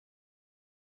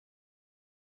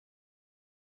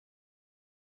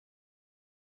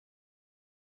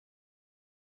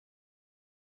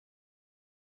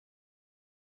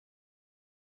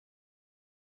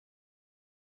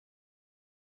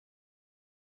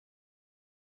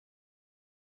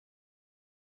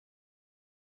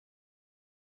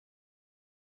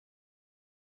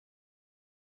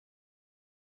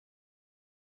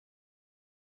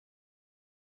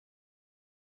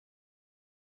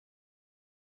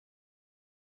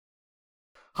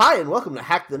Hi, and welcome to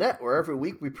Hack the Net, where every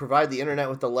week we provide the internet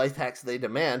with the life hacks they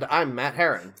demand. I'm Matt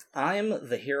Herron. I'm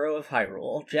the hero of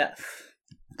Hyrule, Jeff.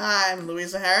 I'm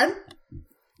Louisa Herron.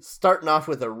 Starting off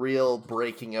with a real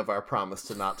breaking of our promise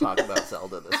to not talk about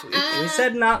Zelda this week. We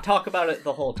said not talk about it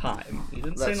the whole time. You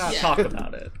didn't say not talk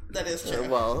about it. That is true.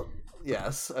 Well,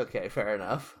 yes, okay, fair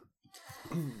enough.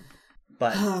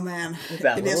 But oh man,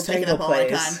 that it little is taking tingle up all my time.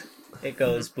 plays. It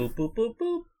goes boop, boop, boop,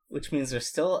 boop, which means there's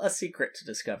still a secret to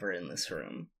discover in this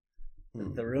room.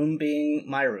 The room being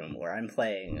my room, where I'm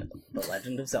playing The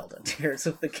Legend of Zelda: Tears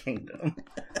of the Kingdom.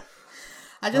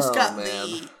 I just got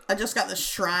the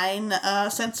shrine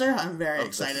sensor. I'm very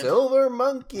excited. The Silver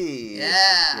Monkey.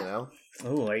 Yeah. You know,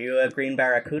 Ooh, are you a green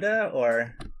barracuda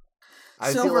or?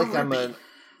 I Silver feel like I'm Rupee. an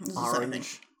This is orange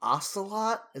anything.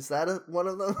 ocelot. Is that one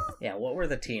of them? Yeah, what were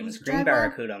the teams? Jaguar? Green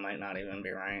barracuda might not even be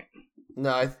right.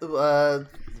 No,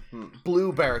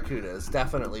 blue barracudas,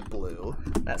 definitely blue.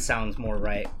 That sounds more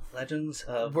right. Legends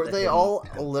of. Were the they Hidden all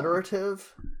Temple.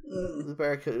 alliterative? The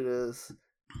barracudas,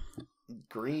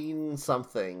 green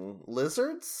something,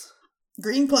 lizards,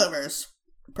 Green clovers,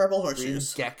 purple green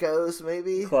horseshoes. geckos,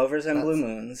 maybe. Clovers and blue That's-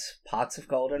 moons, pots of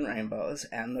golden rainbows,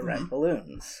 and the red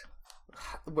balloons.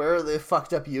 Where are the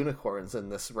fucked up unicorns in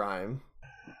this rhyme?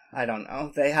 I don't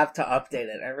know. They have to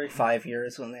update it every 5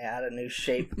 years when they add a new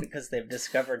shape because they've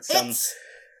discovered some It's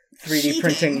 3D cheating.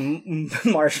 printing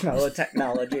marshmallow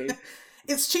technology.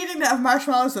 It's cheating to have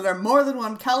marshmallows that are more than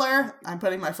one color. I'm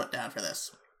putting my foot down for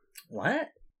this. What?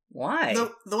 Why?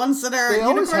 The ones that are They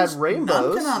always unicorns, had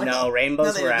rainbows. non-canonical. No,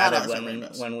 rainbows they were did not added always have when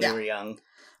rainbows. we Yeah. were young.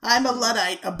 I'm a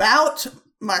Luddite about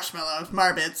marshmallows,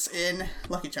 Marbits in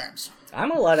Lucky Charms.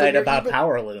 I'm a Luddite you're about even-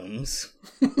 power looms.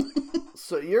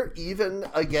 So you're even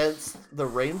against the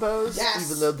rainbows, Yes.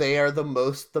 even though they are the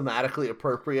most thematically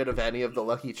appropriate of any of the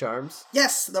Lucky Charms?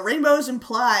 Yes, the rainbows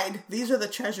implied. These are the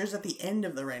treasures at the end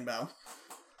of the rainbow.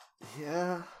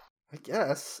 Yeah, I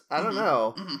guess. I don't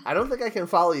know. I don't think I can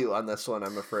follow you on this one,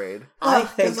 I'm afraid. I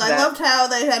think Because I that- loved how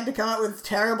they had to come up with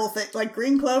terrible things. Like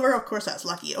green clover, of course that's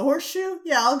lucky. A horseshoe?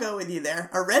 Yeah, I'll go with you there.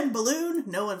 A red balloon?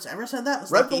 No one's ever said that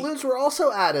was Red lucky. balloons were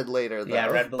also added later, though. Yeah,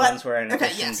 red balloons were an okay,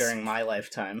 addition yes. during my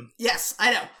lifetime. Yes,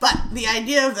 I know. But the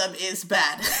idea of them is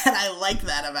bad. And I like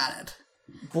that about it.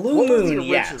 Blue What were the moon, original-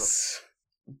 yes.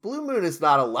 Blue Moon is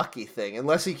not a lucky thing,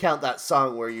 unless you count that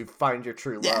song where you find your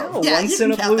true Yeah. love. No, Yeah, once you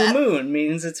in a can count blue that. moon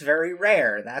means it's very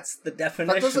rare. That's the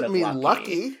definition That doesn't of mean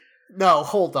lucky. No,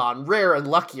 hold on. Rare and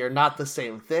lucky are not the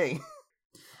same thing.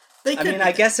 They I could mean, be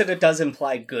I the- guess it does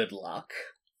imply good luck,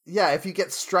 Yeah, if you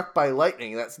get struck by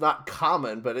lightning, that's not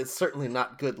common, but it's certainly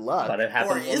not good luck. but it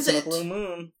happened is once in a it? blue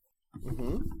moon.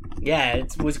 hmm Yeah,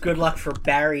 it was good luck for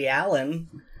Barry Allen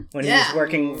when he Yeah, was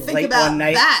working think late about one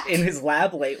night that. in his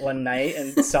lab late one night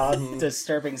and saw a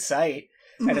disturbing sight,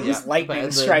 and it was Yeah, lightning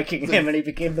and striking him, and he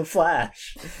became the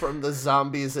Flash. From the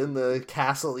zombies in the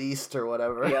Castle East or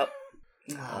whatever. Yep.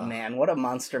 Oh man, what a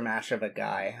monster mash of a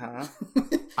guy, huh?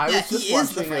 I Yeah, was just he is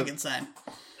the watching Frankenstein.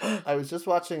 I was just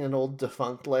watching an old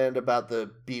Defunct Land about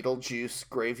the Beetlejuice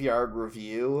Graveyard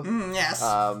Review. Yes.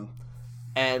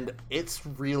 And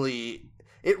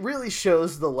it really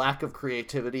shows the lack of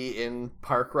creativity in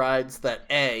park rides that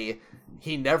A,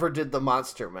 he never did the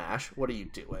Monster Mash. What are you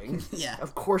doing? Yeah.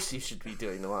 Of course you should be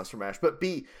doing the Monster Mash. But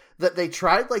B, that they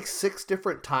tried like 6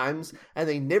 different times and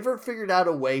they never figured out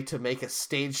a way to make a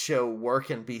stage show work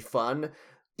and be fun.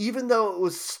 Even though it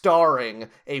was starring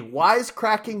a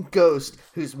wisecracking ghost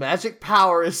whose magic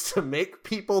power is to make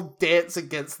people dance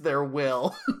against their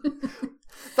will.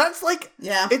 That's like,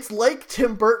 Yeah. it's like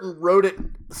Tim Burton wrote it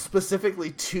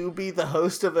specifically to be the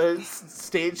host of a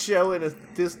stage show in a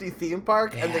Disney theme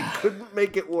park, and they Yeah. couldn't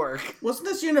make it work. Wasn't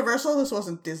this Universal? This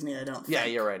wasn't Disney, I don't think. Yeah,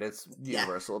 you're right. It's Yeah.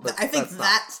 Universal. But I think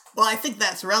that's I think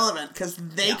that's relevant because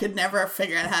they could never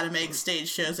figure out how to make stage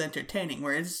shows entertaining,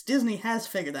 whereas Disney has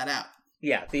figured that out.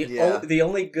 Yeah, Yeah. The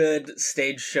only good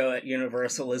stage show at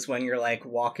Universal is when you're like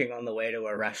walking on the way to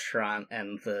a restaurant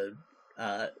and the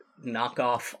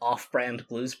knockoff off-brand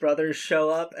Blues Brothers show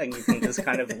up and you can just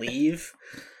kind of leave.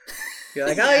 You're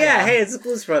like, oh yeah, hey, it's the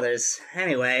Blues Brothers.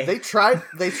 Anyway, They tried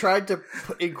to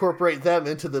incorporate them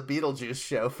into the Beetlejuice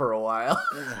show for a while.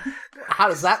 How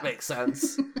does that make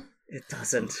sense? it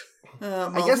doesn't.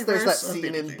 I guess there's that Multiverse of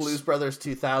scene in Beetlejuice. Blues Brothers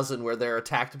 2000 where they're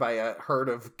attacked by a herd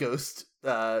of ghost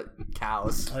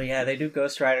cows. Oh yeah, they do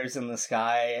Ghost Riders in the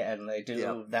Sky, and they do.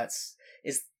 Yep. That's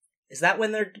is that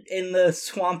when they're in the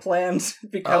swampland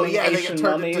becoming Oh yeah, they Haitian get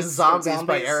turned mummies? into or zombies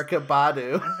by Erica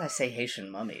Badu. Why did I say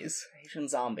Haitian mummies? Haitian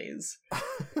zombies.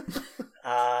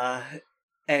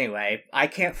 Anyway, I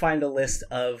can't find a list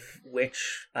of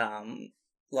which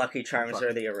Lucky Charms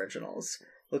are the originals.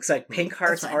 Looks like Pink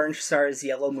Hearts, fine. Orange Stars,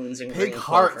 Yellow Moons, and Pink Green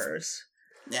Hearts. Clovers.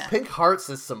 Yeah. Pink Hearts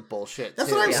is some bullshit, That's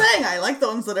too. what I'm Yeah. saying. I like the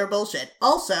ones that are bullshit.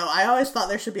 Also, I always thought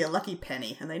there should be a Lucky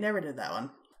Penny, and they never did that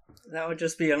one. That would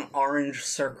just be an orange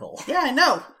circle. Yeah, I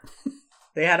know.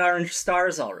 They had orange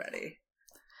stars already.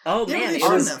 Oh Yeah, man, they it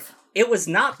shouldn't was have. it was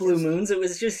not blue moons, it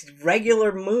was just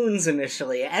regular moons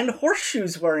initially, and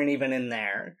horseshoes weren't even in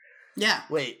there. Yeah,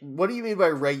 Wait, what do you mean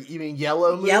by you mean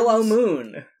yellow moons? Yellow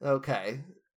moon. Okay.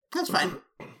 that's fine.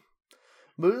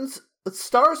 Moons,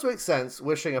 stars make sense,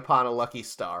 wishing upon a lucky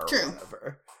star or True.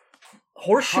 whatever.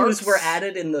 Horseshoes were Hearts-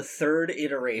 added in the third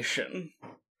iteration.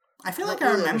 I feel like don't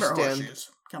I really remember understand.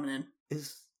 horseshoes coming in.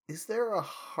 Is there a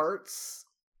Hearts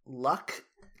luck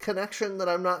connection that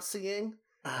I'm not seeing?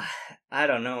 I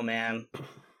don't know, man.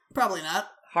 Probably not.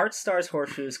 Heart stars,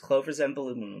 horseshoes, clovers, and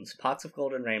blue moons, pots of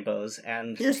golden rainbows,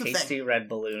 and Here's the tasty thing. red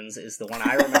balloons is the one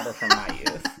I remember from my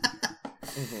youth.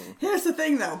 Mm-hmm. Here's the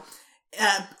thing, though.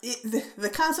 The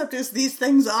concept is these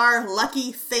things are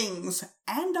lucky things,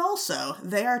 and also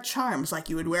they are charms, like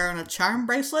you would wear on a charm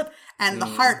bracelet, and the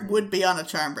heart would be on a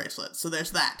charm bracelet. So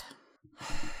there's that.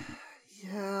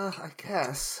 Yeah, I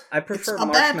guess. I prefer a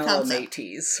bad marshmallow concept.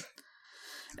 mateys.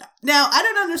 Now, I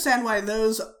don't understand why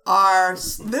those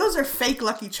are fake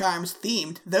Lucky Charms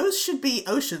themed. Those should be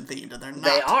ocean themed, and they're not.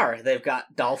 They are. They've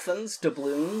got dolphins,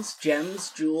 doubloons, gems,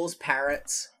 jewels,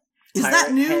 parrots, Is pirate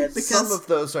that new? heads, Because Some of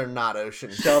those are not ocean.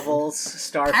 shovels, Parrot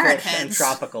starfish, and heads.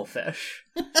 tropical fish.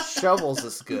 Shovels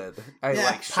is good. I Yeah.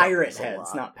 like Pirate shovels a heads,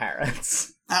 lot. not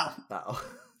parrots. oh, Oh.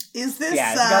 is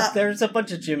this There's a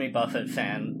bunch of Jimmy Buffett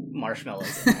fan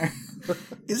marshmallows in there.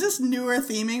 is this newer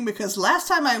theming? Because last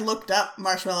time I looked up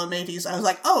Marshmallow Mateys, I was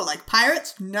like, oh, like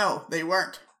pirates? No, they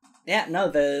weren't. Yeah, no,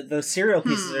 the cereal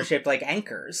pieces are shaped like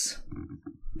anchors.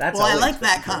 That's Well, I always like been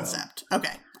that true. concept.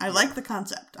 Okay, I like the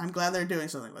concept. I'm glad they're doing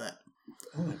something with it.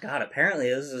 Oh my god, apparently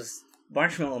this is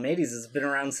Marshmallow Mateys has been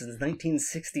around since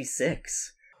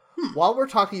 1966. While we're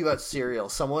talking about cereal,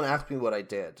 someone asked me what I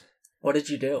did. What did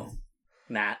you do,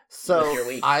 Matt? So with your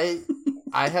week?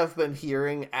 I have been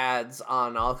hearing ads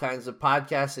on all kinds of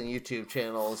podcasts and YouTube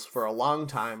channels for a long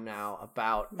time now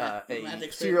about a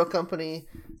Magic Spoon. cereal company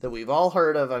that we've all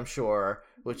heard of, I'm sure,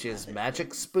 which is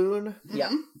Magic Spoon. Yeah.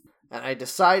 And I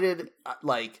decided,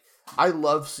 I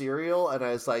love cereal, and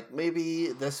I was like, maybe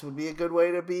this would be a good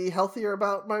way to be healthier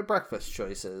about my breakfast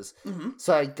choices. Mhm.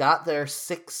 So I got their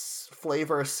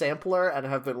 6-flavor sampler and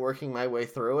have been working my way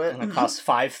through it. And it costs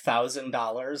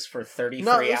 $5,000 for 33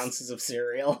 No, it's- ounces of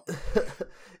cereal.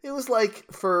 It was like,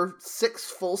 for 6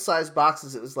 full-size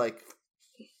boxes, it was like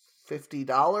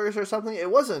 $50 or something. It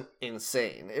wasn't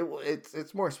insane.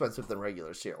 It's more expensive than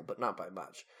regular cereal, but not by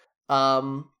much.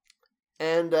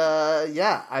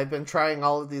 Yeah, I've been trying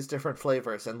all of these different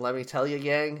flavors, and let me tell you,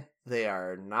 gang, they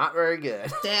are not very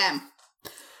good. Damn.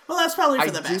 Well, that's probably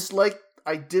for the best.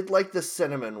 I did like the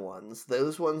cinnamon ones.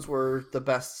 Those ones were the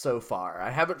best so far. I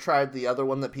haven't tried the other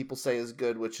one that people say is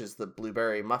good, which is the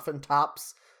blueberry muffin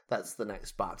tops. That's the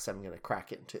next box I'm going to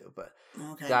crack into. But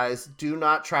Okay. guys, do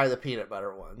not try the peanut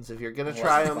butter ones. If you're going to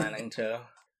try Wasn't them, planning to.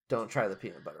 don't try the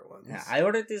peanut butter ones. Yeah, I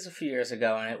ordered these a few years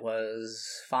ago and it was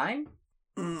fine.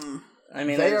 Mm, I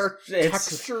mean, They are it's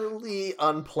texturally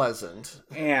unpleasant.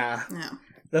 yeah. yeah.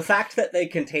 The fact that they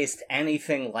can taste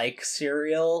anything like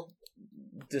cereal,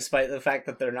 despite the fact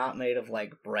that they're not made of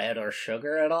like bread or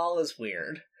sugar at all, is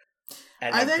weird.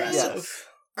 And Are they- impressive. Yes.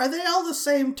 Are they all the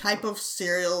same type of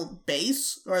cereal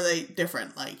base, or are they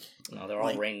different, like No, they're all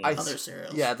Like, rings. other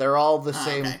cereals? Yeah, they're all the Oh,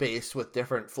 same okay. base with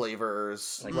different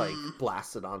flavors, Like- like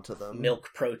blasted onto them. Milk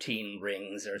protein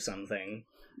rings or something.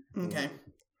 Okay.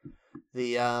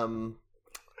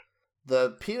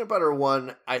 The peanut butter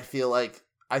one, I feel like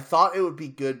I thought it would be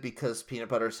good because peanut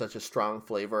butter is such a strong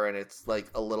flavor and it's like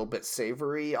a little bit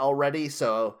savory already.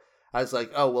 So I was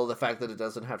like, oh well, the fact that it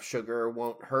doesn't have sugar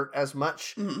won't hurt as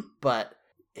much. Mhm. But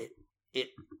it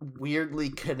weirdly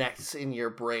connects in your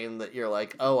brain that you're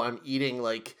like, oh, I'm eating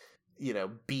like,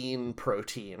 bean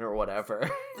protein or whatever.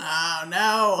 Oh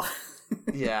no.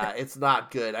 Yeah, it's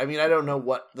not good. I mean, I don't know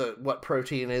what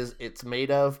protein is it's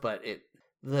made of, but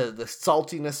the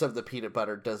saltiness of the peanut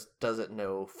butter does it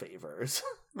no favors.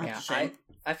 That's Yeah, a shame.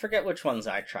 I forget which ones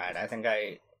I tried. I think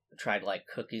I tried like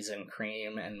cookies and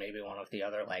cream and maybe one of the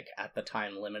other like at the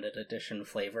time limited edition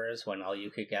flavors when all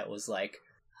you could get was like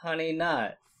honey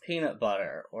nut, peanut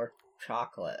butter, or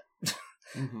chocolate.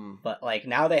 Mm-hmm. But like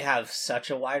now they have such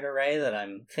a wide array that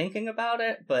I'm thinking about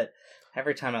it, but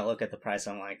every time I look at the price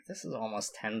I'm like, this is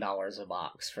almost $10 a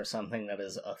box for something that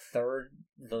is a third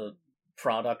the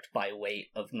product by weight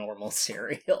of normal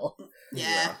cereal.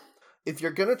 Yeah. If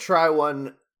you're gonna try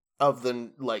one of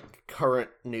the like current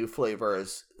new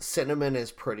flavors, cinnamon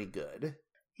is pretty good.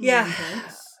 Yeah, Okay.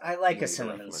 I like a Maybe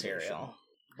cinnamon recommendation. cereal.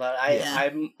 But Yeah.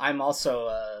 I'm also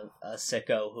a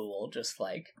sicko who will just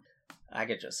I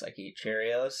could just eat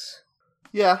Cheerios.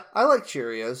 Yeah, I like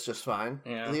Cheerios just fine.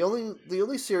 Yeah. The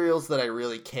only cereals that I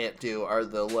really can't do are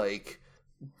the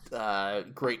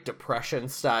Great Depression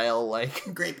style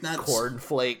Grape nuts. corn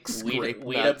flakes, grape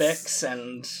nuts. Weetabix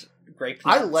and grape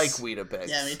nuts. I like Weetabix.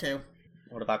 Yeah, me too.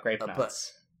 What about grape but-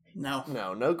 nuts? No.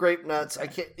 No grape nuts. I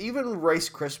can't. Even Rice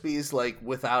Krispies,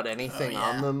 without anything yeah.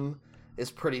 on them,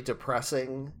 is pretty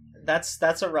depressing.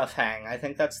 That's a rough hang. I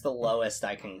think that's the lowest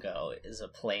I can go is a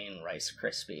plain Rice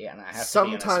Krispie, and I have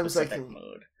Sometimes to I be in a specific can-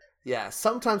 mood. Yeah,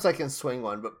 sometimes I can swing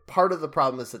one, but part of the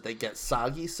problem is that they get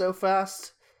soggy so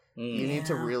fast. You need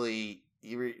to Yeah. really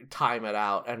time it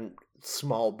out, and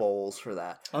small bowls for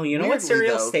that. Oh, you know what Weirdly,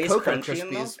 cereal though, stays Cocoa crunchy in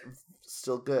milk? Krispies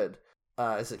still good.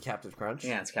 Is it Captain Crunch?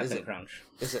 Yeah, it's Captain Crunch.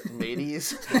 Is it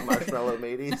Mateys? Marshmallow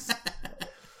Mateys?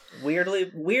 Weird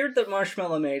that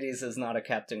Marshmallow Mateys is not a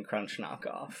Captain Crunch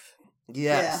knockoff.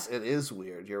 Yes, it is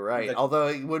weird. You're right. Although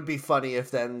it would be funny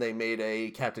if then they made a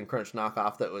Captain Crunch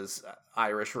knockoff that was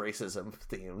Irish racism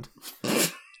themed.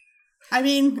 I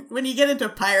mean, when you get into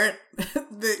pirate,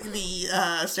 the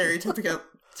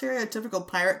stereotypical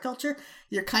pirate culture,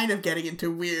 you're kind of getting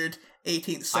into weird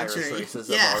 18th century. Irish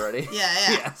racism already. Yeah.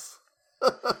 Yes.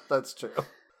 That's true.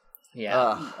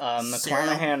 Yeah, cereal.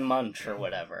 McClanahan Munch or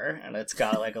whatever, and it's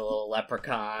got a little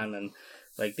leprechaun, and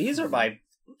these are my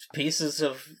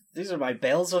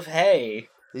bales of hay.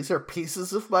 These are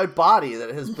pieces of my body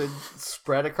that has been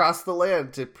spread across the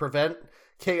land to prevent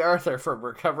King Arthur from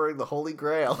recovering the Holy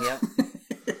Grail. Yep.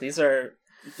 This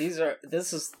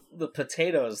is the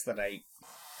potatoes that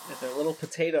they're little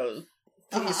potato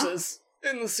pieces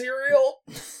in the cereal.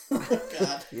 Oh,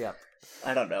 God. Yep.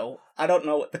 I don't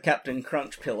know what the Captain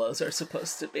Crunch pillows are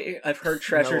supposed to be. I've heard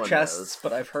treasure one chests, knows.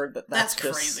 but I've heard that's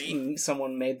just crazy.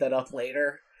 Someone made that up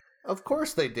later. Of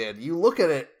course they did. You look at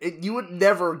it, you would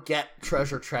never get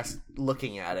treasure chest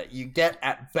looking at it. You get,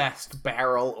 at best,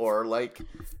 barrel or,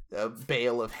 a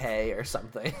bale of hay or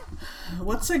something.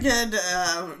 What's a good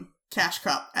cash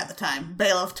crop at the time?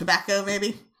 Bale of tobacco,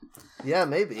 maybe? Yeah,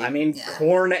 maybe. I mean,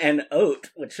 corn and oat,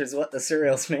 which is what the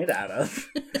cereal's made out of.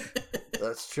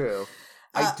 That's true.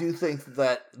 I do think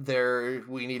that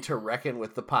we need to reckon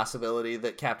with the possibility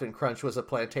that Captain Crunch was a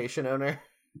plantation owner.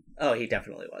 Oh, he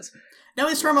definitely was. No,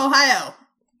 he's from Ohio.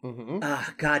 Mm-hmm.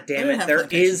 God They damn don't it. have There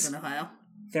plantations in Ohio.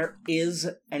 is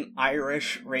an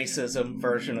Irish racism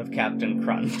version of Captain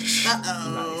Crunch.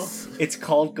 Uh-oh. Nice. It's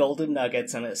called Golden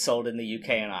Nuggets, and it's sold in the UK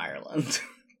and Ireland.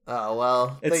 Oh,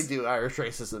 well, It's- they do Irish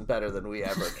racism better than we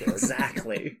ever could.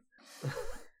 Exactly. Oh,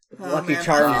 Lucky man. I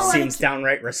Charms feel seems like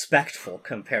downright respectful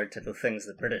compared to the things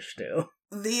the British do.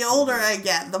 the older I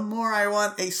get, the more I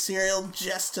want a cereal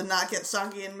just to not get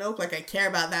soggy in milk. I care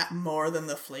about that more than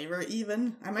the flavor,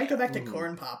 even. I might go back to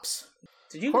Corn Pops.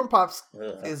 Did you? Corn Pops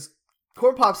Ugh.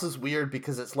 is weird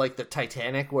because it's like the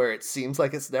Titanic, where it seems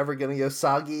like it's never going to go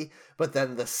soggy, but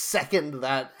then the second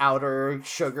that outer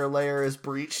sugar layer is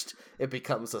breached, it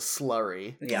becomes a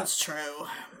slurry. Yeah. That's true.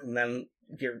 And then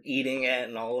you're eating it,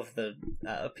 and all of the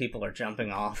people are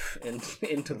jumping off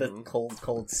into the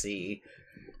cold sea.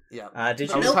 Yeah.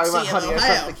 Did Are we you? Milk talking about Sea of Honey, I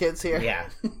Ohio. Shrunk the Kids here? Yeah.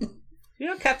 You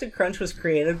know, Captain Crunch was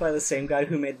created by the same guy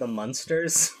who made the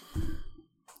Munsters.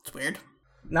 It's weird.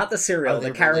 Not the cereal, Are they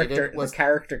the character, related? the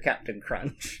character Captain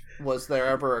Crunch. Was there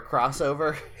ever a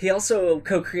crossover? He also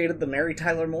co-created the Mary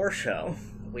Tyler Moore Show.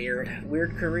 Weird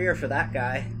career for that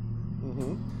guy.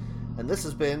 Mm-hmm. And this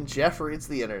has been Jeff Reads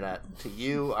the Internet to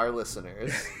you, our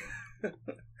listeners.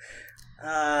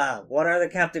 What are the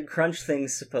Captain Crunch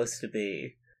things supposed to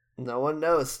be? No one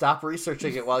knows. Stop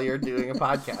researching it while you're doing a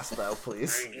podcast, though,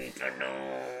 please. I need to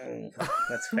know.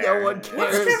 That's No fair. one What's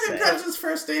cares. Captain Crunch's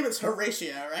first name? It's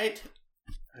Horatio, right?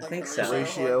 I think so.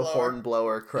 Ratio Hornblower.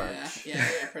 Hornblower Crunch. Yeah,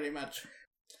 pretty much.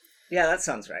 Yeah, that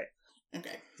sounds right.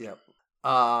 Okay. Yep.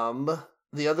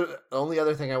 The only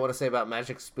other thing I want to say about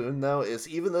Magic Spoon, though, is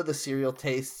even though the cereal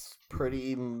tastes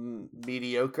pretty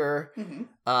mediocre,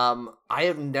 I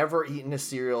have never eaten a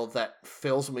cereal that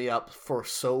fills me up for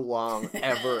so long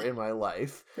ever in my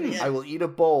life. Yeah. I will eat a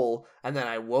bowl, and then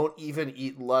I won't even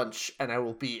eat lunch, and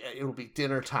it'll be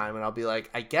dinner time, and I'll be like,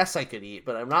 I guess I could eat,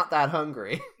 but I'm not that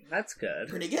hungry. That's good.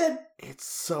 Pretty good. It's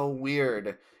so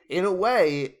weird. In a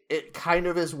way, it kind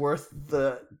of is worth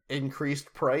the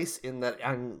increased price in that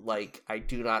I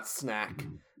do not snack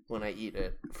when I eat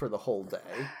it for the whole day.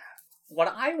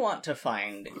 What I want to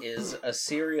find is a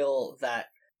cereal that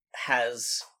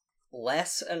has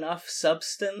less enough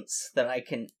substance that I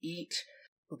can eat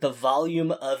the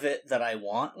volume of it that I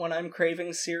want when I'm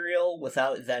craving cereal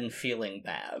without then feeling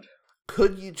bad.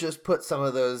 Could you just put some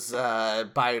of those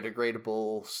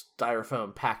biodegradable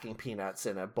styrofoam packing peanuts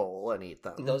in a bowl and eat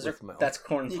them? Those are with milk? that's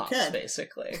corn You pops, could.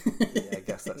 basically. Yeah, I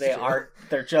guess that's They true. are.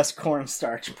 They're just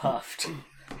cornstarch puffed.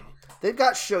 They've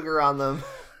got sugar on them.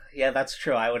 Yeah, that's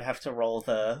true. I would have to roll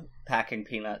the packing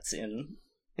peanuts in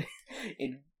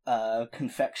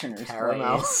confectioner's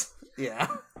Caramel. glaze. Yeah.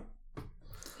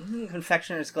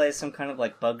 Confectioner's glaze, some kind of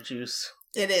like bug juice.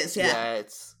 It is, yeah.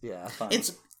 It's Fun.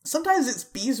 Sometimes it's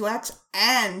beeswax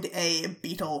and a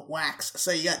beetle wax,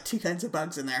 so you got two kinds of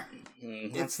bugs in there.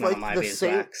 That's it's not like my the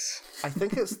beeswax. I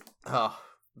think it's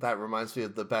that reminds me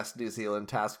of the best New Zealand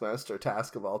Taskmaster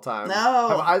task of all time. No.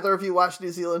 Have either of you watched New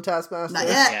Zealand Taskmaster? Not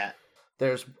yet. Yeah.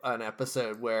 There's an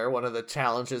episode where one of the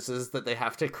challenges is that they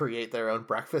have to create their own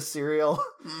breakfast cereal.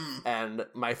 And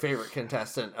my favorite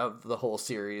contestant of the whole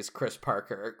series, Chris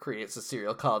Parker, creates a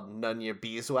cereal called Nunya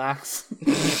Beeswax.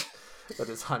 That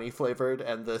is honey flavored,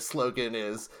 and the slogan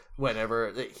is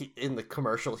whenever in the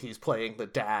commercial he's playing the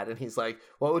dad and he's like,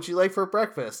 what would you like for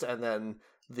breakfast? And then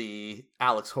the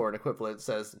Alex Horn equivalent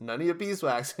says, none of your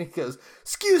beeswax, and he goes,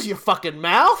 excuse your fucking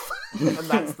mouth. And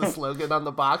that's the slogan on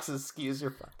the box, is excuse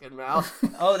your fucking mouth.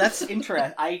 Oh, that's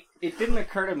interesting. It didn't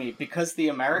occur to me, because the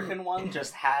American one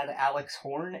just had Alex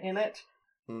Horn in it,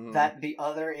 that the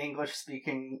other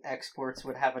English-speaking exports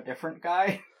would have a different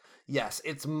guy. Yes,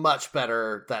 it's much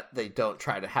better that they don't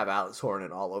try to have Alex Horn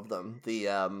in all of them.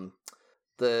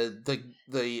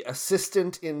 The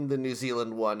assistant in the New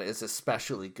Zealand one is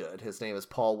especially good. His name is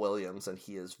Paul Williams, and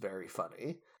he is very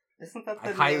funny. Isn't that I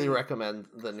the highly name? recommend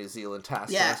the New Zealand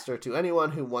Taskmaster to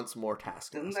anyone who wants more Didn't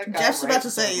Taskmaster. that guy Jeff's write about to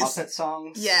the say Muppet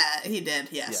songs? Yeah, he did,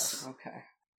 yes. Yes. Okay.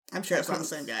 I'm sure it's not the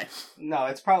same guy. No,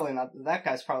 it's probably not. That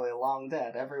guy's probably long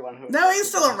dead. Everyone who No, he's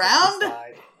still the Muppets around.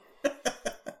 died.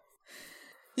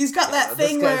 He's got that this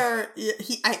thing guy's- where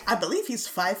I believe he's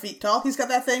 5 feet tall. He's got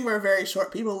that thing where very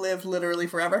short people live literally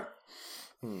forever.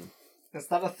 Is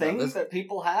that a thing this- that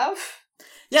people have?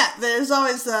 Yeah, there's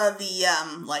always Sunny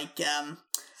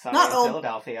Not in old-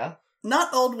 Philadelphia.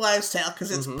 not old wives' tale because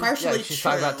it's partially Yeah, she's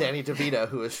true. talking about Danny DeVito,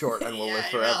 who is short and will Yeah, live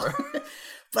I know. forever.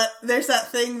 But there's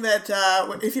that thing that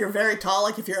if you're very tall,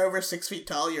 like if you're over 6 feet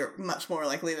tall, you're much more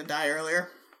likely to die earlier.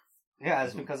 Yeah,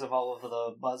 it's because of all of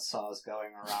the buzzsaws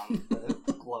going around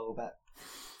the globe at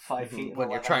 5 feet. and When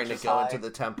you're 11 trying to inches go high. into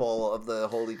the temple of the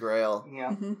Holy Grail,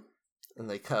 Yeah. and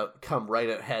they come right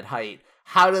at head height.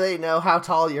 How do they know how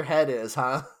tall your head is,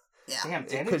 huh? Yeah. Damn,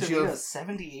 Danny Could you DeVito have- is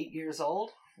 78 years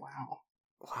old? Wow.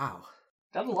 Wow.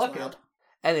 Doesn't That's look wild. it.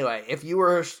 Anyway,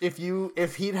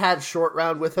 if he'd had Short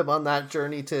Round with him on that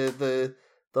journey to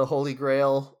the Holy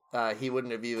Grail, he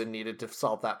wouldn't have even needed to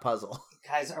solve that puzzle.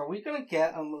 Guys, are we going to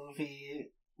get a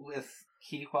movie with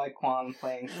Ke Huy Quan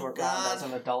playing Short Round God. as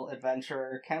an adult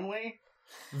adventurer? Can we?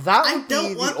 That I would don't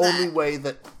be the want only that. way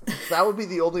that would be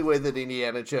the only way that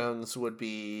Indiana Jones would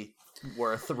be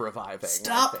worth reviving.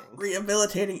 Stop I think.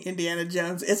 rehabilitating Indiana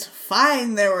Jones. It's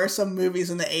fine there were some movies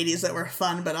in the 80s that were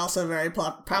fun, but also very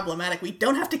problematic. We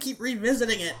don't have to keep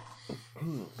revisiting it.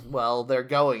 Well, they're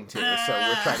going to, so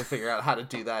we're trying to figure out how to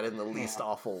do that in the least Yeah.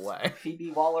 awful way.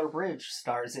 Phoebe Waller-Bridge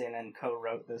stars in and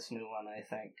co-wrote this new one, I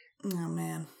think. Oh,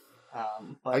 man.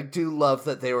 But I do love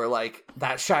that they were like,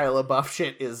 that Shia LaBeouf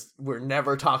shit we're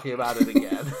never talking about it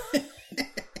again.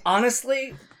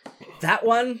 honestly, that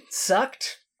one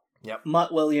sucked. Yep.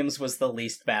 Mutt Williams was the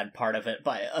least bad part of it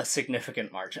by a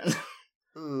significant margin.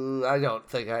 Ooh, I don't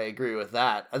think I agree with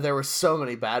that. There were so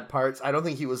many bad parts. I don't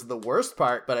think he was the worst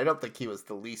part, but I don't think he was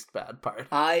the least bad part.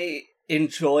 I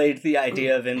enjoyed the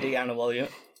idea of Indiana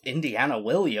Williams.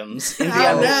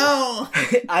 Oh,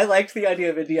 no! I liked the idea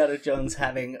of Indiana Jones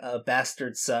having a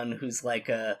bastard son who's like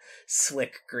a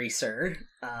slick greaser.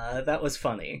 That was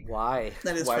funny. Why?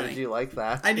 That is Why funny. did you like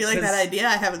that? I do like Because- that idea.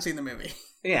 I haven't seen the movie.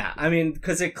 Yeah, I mean,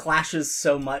 because it clashes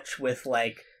so much with,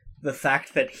 like, the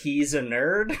fact that he's a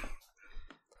nerd.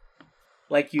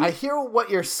 Like, you... I hear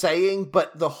what you're saying,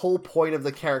 but the whole point of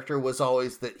the character was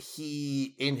always that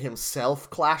he, in himself,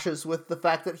 clashes with the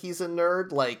fact that he's a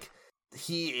nerd. Like,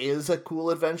 he is a cool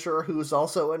adventurer who's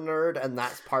also a nerd, and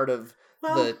that's part of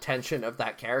the tension of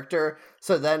that character.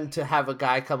 So then to have a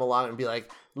guy come along and be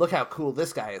like, look how cool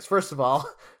this guy is. First of all,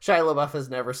 Shia LaBeouf has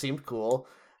never seemed cool.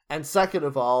 And second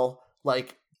of all,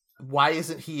 like, why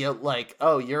isn't he like,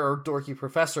 oh, you're a dorky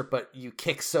professor, but you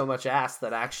kick so much ass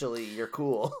that actually you're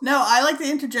cool? No, I like the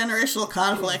intergenerational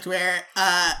conflict where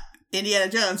Indiana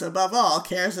Jones, above all,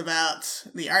 cares about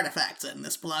the artifacts, and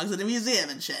this belongs in a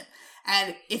museum and shit.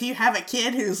 And if you have a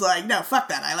kid who's like, no, fuck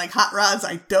that, I like hot rods,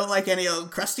 I don't like any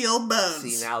old crusty old bones.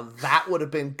 See, now that would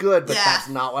have been good, but Yeah. that's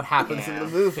not what happens in the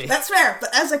movie. That's fair, but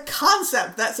as a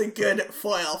concept, that's a good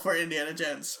foil for Indiana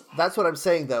Jones. That's what I'm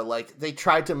saying, though. Like, they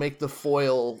tried to make the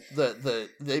foil,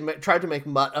 tried to make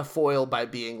Mutt a foil by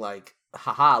being like,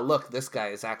 haha, look, this guy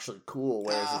is actually cool,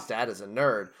 whereas his dad is a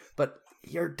nerd. But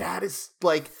your dad is,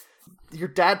 like, your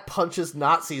dad punches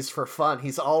Nazis for fun.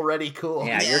 He's already cool.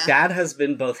 Yeah, your dad has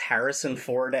been both Harrison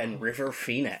Ford and River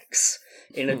Phoenix,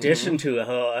 in addition to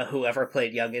whoever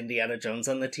played young Indiana Jones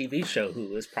on the TV show, who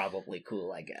was probably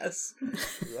cool, I guess.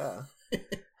 Yeah.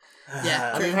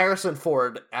 Yeah, I mean, Harrison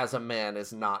Ford as a man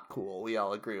is not cool. We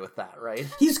all agree with that, right?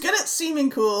 he's good at seeming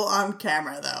cool on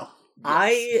camera, though.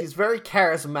 He's very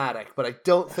charismatic, but I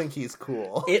don't think he's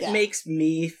cool. It makes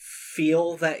me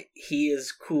feel that he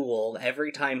is cool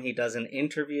every time he does an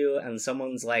interview and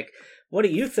someone's like, what do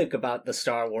you think about the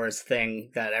Star Wars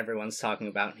thing that everyone's talking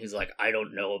about? And he's like, I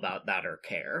don't know about that or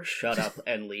care. Shut up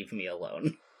and leave me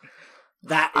alone.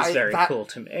 That is very cool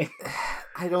to me.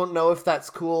 I don't know if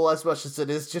that's cool as much as it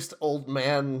is just old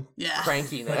man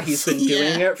crankiness. But he's been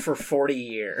doing it for 40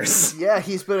 years. Yeah,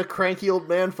 he's been a cranky old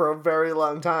man for a very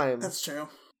long time. That's true.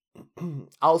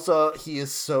 Also, he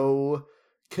is so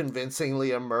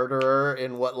convincingly a murderer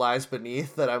in What Lies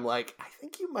Beneath that I'm like, I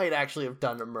think you might actually have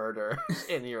done a murder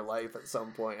in your life at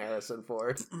some point, Harrison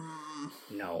Ford.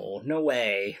 No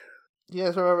way. You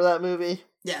guys remember that movie?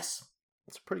 Yes.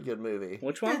 It's a pretty good movie.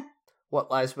 Which one? What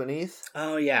Lies Beneath?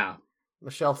 Oh, yeah.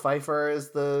 Michelle Pfeiffer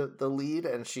is the lead,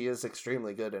 and she is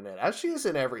extremely good in it, as she is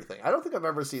in everything. I don't think I've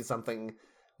ever seen something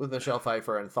with Michelle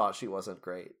Pfeiffer and thought she wasn't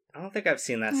great. I don't think I've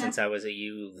seen that since I was a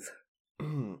youth.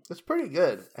 It's pretty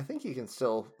good. I think you can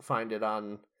still find it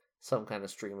on some kind of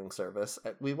streaming service.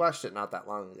 We watched it not that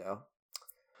long ago.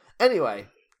 Anyway,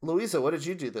 Louisa, what did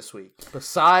you do this week?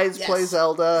 Besides play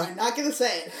Zelda. I'm not going to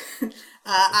say it.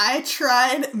 I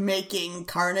tried making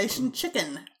Carnation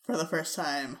Chicken for the first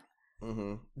time.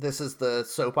 Mm-hmm. This is the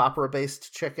soap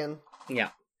opera-based chicken? Yeah.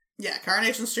 Yeah,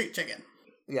 Carnation Street Chicken.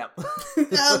 Yep.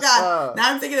 Oh, God.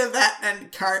 Now I'm thinking of that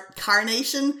and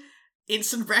Carnation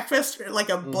instant breakfast, like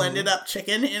a blended up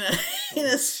chicken in a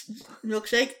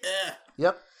milkshake. Ugh.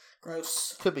 Yep.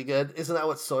 Gross. Could be good. Isn't that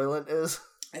what Soylent is?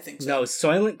 I think so. No,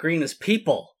 Soylent Green is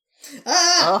people.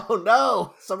 Ah! Oh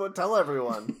no! Someone tell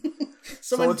everyone.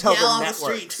 Someone tell yell the on the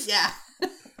networks. street. Yeah.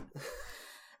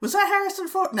 Was that Harrison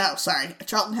Ford? No, sorry.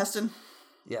 Charlton Heston.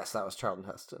 Yes, that was Charlton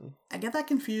Heston. I get that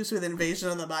confused with Invasion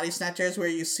of the Body Snatchers, where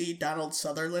you see Donald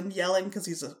Sutherland yelling because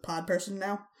he's a pod person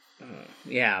now.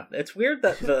 Yeah, it's weird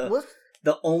that What?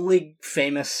 the only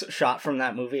famous shot from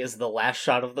that movie is the last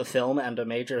shot of the film and a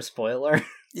major spoiler.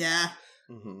 Yeah.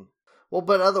 Mm-hmm. Well,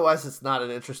 but otherwise it's not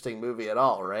an interesting movie at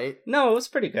all, right? No, it was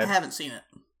pretty good. I haven't seen it.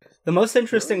 The most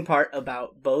interesting part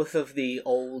about both of the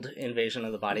old Invasion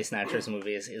of the Body Snatchers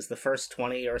movies is the first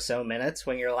 20 or so minutes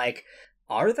when you're like,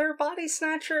 are there body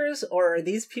snatchers, or are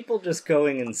these people just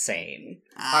going insane?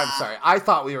 I'm sorry, I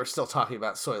thought we were still talking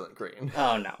about Soylent Green,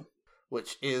 Oh, no.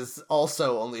 which is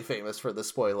also only famous for the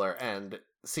spoiler and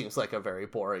seems like a very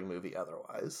boring movie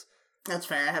otherwise. That's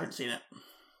fair. I haven't seen it.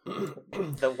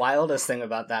 The wildest thing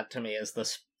about that to me is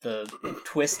the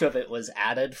twist of it was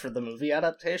added for the movie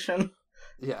adaptation.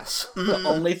 Yes. The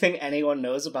only thing anyone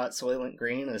knows about Soylent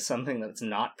Green is something that's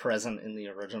not present in the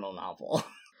original novel.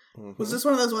 Mm-hmm. Was this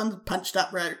one of those ones punched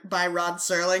up by Rod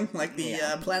Serling, like the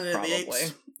Planet probably. of the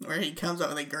Apes, where he comes up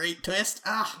with a great twist?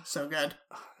 Ah, so good.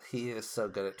 He is so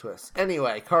good at twists.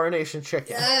 Anyway, Coronation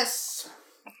Chicken. Yes.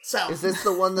 So Is this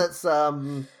the one that's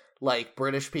like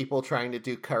British people trying to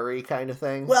do curry kind of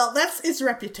thing? well, that's its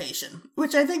reputation,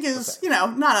 which I think is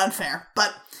not unfair,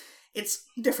 but it's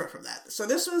different from that. So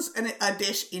this was a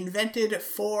dish invented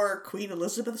for Queen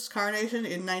Elizabeth's coronation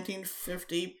in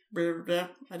 1950.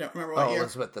 I don't remember what year.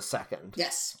 Elizabeth II.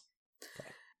 Yes.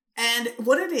 And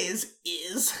what it is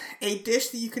a dish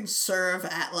that you can serve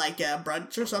at like a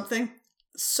brunch or something.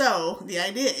 So the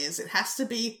idea is it has to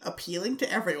be appealing to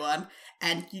everyone,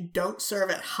 and you don't serve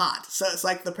it hot. So it's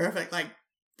like the perfect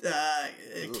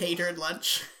catered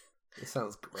lunch. It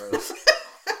sounds gross.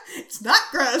 It's not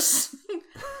gross.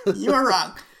 You are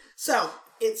wrong. So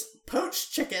it's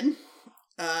poached chicken,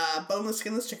 boneless,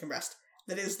 skinless chicken breast,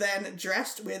 that is then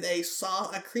dressed with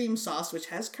a cream sauce which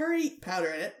has curry powder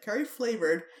in it, curry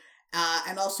flavored,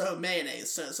 and also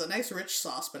mayonnaise. So it's a nice rich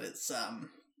sauce, but it's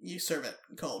you serve it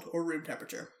cold or room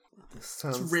temperature. This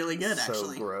sounds It's really good, so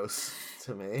actually. gross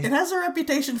to me. It has a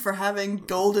reputation for having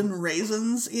golden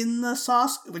raisins in the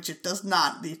sauce, which it does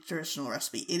not, the traditional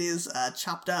recipe. It is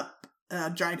chopped up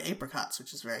dried apricots,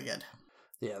 which is very good.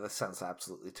 Yeah, this sounds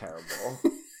absolutely terrible.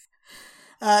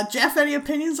 Jeff, any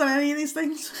opinions on any of these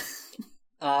things?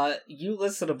 You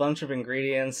listed a bunch of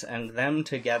ingredients, and them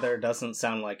together doesn't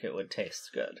sound like it would taste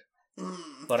good.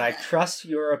 But I trust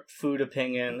your food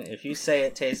opinion. If you say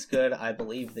it tastes good, I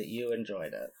believe that you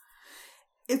enjoyed it.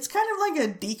 It's kind of like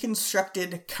a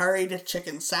deconstructed curried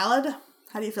chicken salad.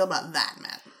 How do you feel about that,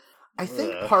 Matt? I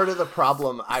think part of the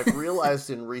problem I've realized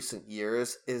in recent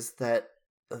years is that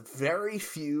very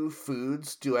few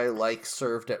foods do I like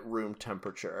served at room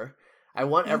temperature. I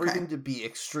want everything to be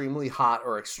extremely hot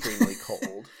or extremely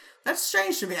cold. That's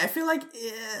strange to me. I feel like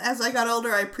as I got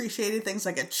older, I appreciated things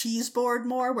like a cheese board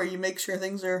more, where you make sure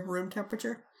things are room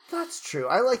temperature. That's true.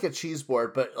 I like a cheese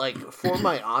board, but like for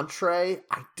my entree,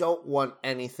 I don't want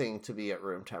anything to be at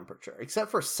room temperature.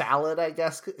 Except for salad, I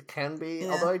guess it can be.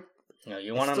 Yeah. Although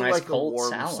you want a nice like cold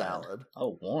warm salad.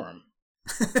 Oh, warm.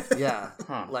 Yeah.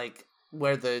 Like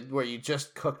where you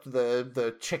just cooked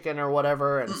the chicken or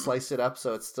whatever and slice it up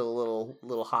so it's still a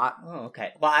little hot. Oh,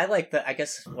 okay. Well, I like I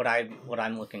guess what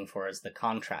I'm looking for is the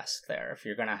contrast there. If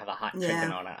you're gonna have a hot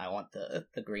chicken on it, I want the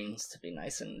greens to be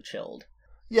nice and chilled.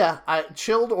 Yeah,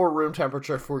 chilled or room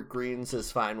temperature for greens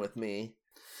is fine with me,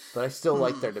 but I still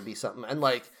like there to be something. And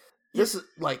like this is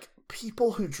like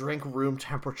people who drink room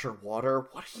temperature water.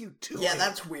 What are you doing? Yeah,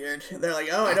 that's weird. They're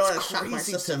like, I don't want to shock my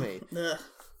system. To me. Ugh.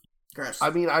 Gross. I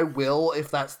mean, I will if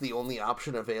that's the only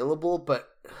option available, but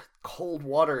cold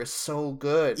water is so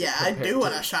good. Yeah, I do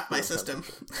want to shock my system.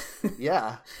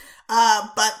 Yeah.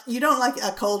 But you don't like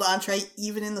a cold entree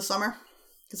even in the summer?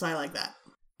 Because I like that.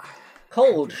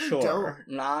 Cold, sure.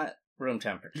 Not room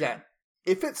temperature. Yeah.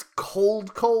 If it's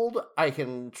cold, I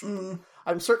can...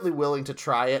 I'm certainly willing to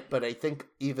try it, but I think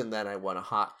even then I want a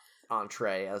hot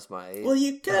entree as my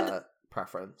you could...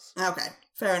 preference. Okay,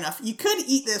 fair enough. You could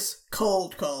eat this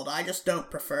cold. I just don't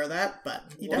prefer that, but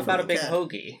you what about a big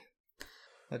hoagie?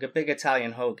 Like a big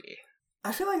Italian hoagie.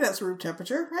 I feel like that's room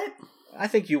temperature, right? I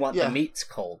think you want the meats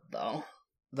cold, though.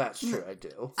 That's true, I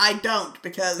do. I don't,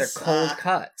 because... They're cold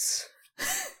cuts.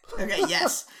 Okay,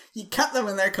 yes. You cut them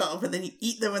when they're cold, but then you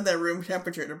eat them when they're room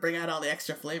temperature to bring out all the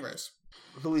extra flavors.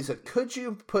 Louisa, could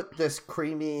you put this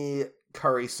creamy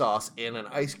curry sauce in an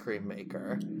ice cream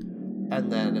maker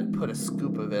and then put a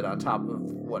scoop of it on top of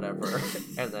whatever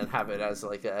and then have it as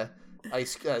like an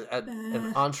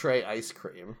entree ice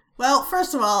cream? Well,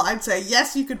 first of all, I'd say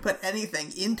yes, you could put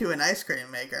anything into an ice cream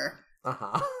maker.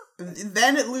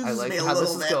 Then it loses me a little bit. I like how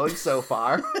this is going so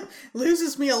far.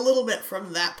 Loses me a little bit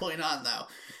from that point on, though.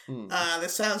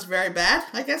 This sounds very bad,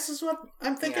 I guess is what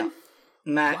I'm thinking. Yeah.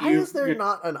 Matt, why is there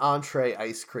not an entree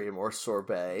ice cream or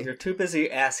sorbet? You're too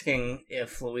busy asking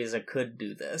if Louisa could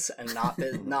do this and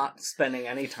not spending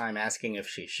any time asking if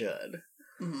she should.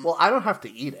 Mm-hmm. Well, I don't have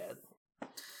to eat it.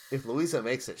 If Louisa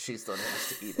makes it, she's the one who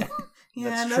has to eat it. Yeah,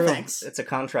 that's no true. Thanks. It's a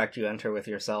contract you enter with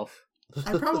yourself.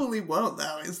 I probably won't,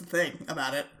 though, is the thing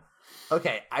about it.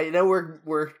 Okay, I know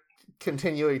we're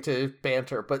continuing to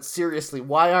banter, but seriously,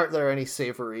 why aren't there any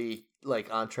savory,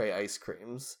 like, entree ice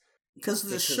creams? Because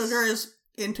the sugar is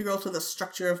integral to the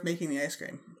structure of making the ice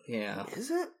cream. Yeah.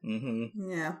 Is it?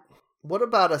 Mm-hmm. Yeah. What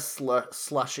about a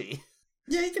slushy?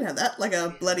 Yeah, you can have that. Like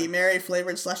a Bloody Mary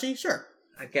flavored slushy? Sure.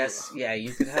 I guess, yeah,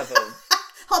 you could have a...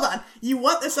 Hold on. You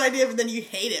want this idea, but then you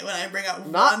hate it when I bring up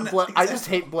I just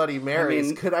hate Bloody Marys. I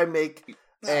mean, could I make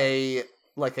a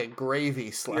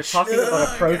gravy slush? You're talking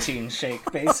about a protein shake,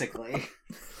 basically.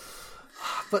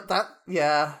 But that,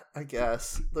 yeah, I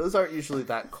guess. Those aren't usually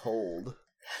that cold.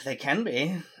 They can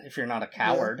be, if you're not a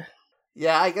coward.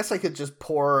 Yeah, I guess I could just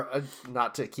pour,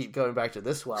 not to keep going back to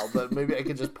this well, but maybe I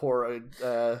could just pour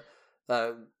a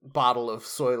bottle of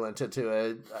Soylent into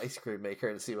an ice cream maker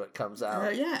and see what comes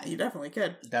out. Yeah, you definitely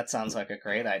could. That sounds like a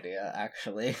great idea,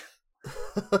 actually.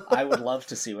 I would love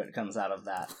to see what comes out of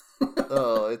that.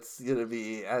 Oh, it's going to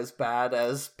be as bad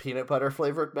as peanut butter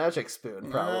flavored Magic Spoon,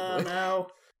 probably. No.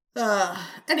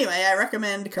 Anyway, I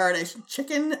recommend Coronation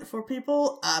Chicken for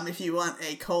people if you want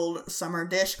a cold summer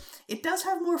dish. It does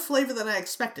have more flavor than I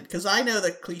expected, because I know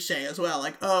the cliche as well,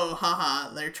 like, oh,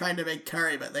 haha, they're trying to make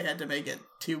curry, but they had to make it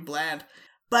too bland.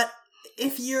 But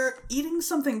if you're eating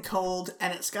something cold,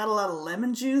 and it's got a lot of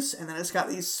lemon juice, and then it's got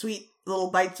these sweet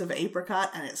little bites of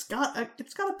apricot, and it's got a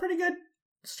pretty good,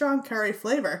 strong curry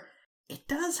flavor, it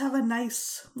does have a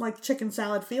nice, like, chicken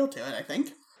salad feel to it, I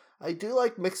think. I do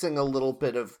like mixing a little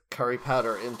bit of curry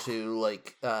powder into,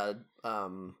 like,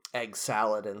 egg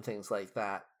salad and things like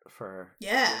that for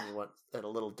when you want it a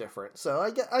little different. So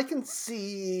I can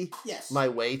see my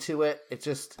way to it. It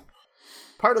just...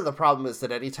 Part of the problem is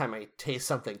that anytime I taste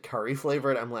something curry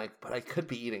flavored, I'm like, but I could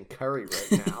be eating curry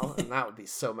right now, and that would be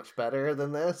so much better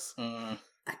than this. I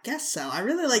guess so. I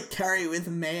really like curry with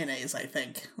mayonnaise, I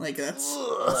think. Like, that's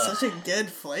such a good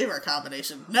flavor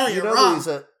combination. No, you're wrong.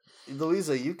 Louisa,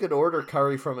 Louisa, you could order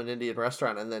curry from an Indian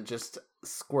restaurant and then just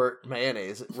squirt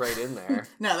mayonnaise right in there.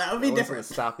 No, that would be different.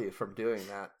 To stop you from doing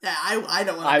that. Yeah, I don't want to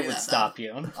do that. I would stop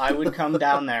you. I would come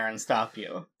down there and stop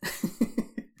you.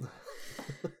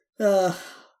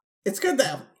 It's good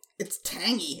though. It's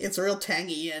tangy. It's real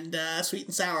tangy and sweet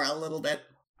and sour a little bit.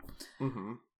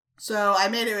 Mm-hmm. So I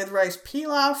made it with rice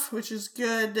pilaf, which is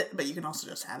good, but you can also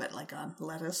just have it like on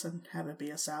lettuce and have it be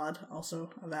a salad, also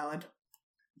valid.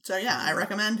 So yeah, I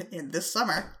recommend in this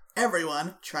summer,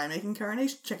 everyone try making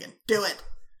coronation chicken. Do it.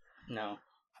 No,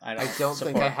 I don't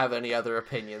think I have any other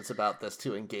opinions about this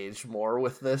to engage more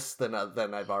with this than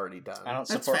I've already done. I don't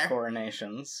support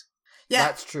coronations. Yeah,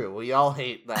 that's true. We all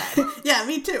hate that. Yeah,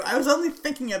 me too. I was only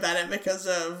thinking about it because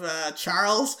of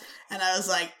Charles, and I was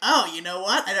like, oh, you know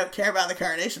what? I don't care about the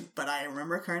coronation, but I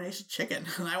remember coronation chicken,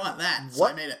 and I want that, so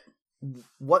I made it.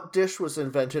 What dish was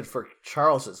invented for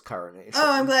Charles's coronation?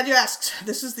 Oh, I'm glad you asked.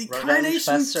 This is the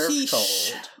coronation quiche.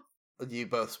 Cold. You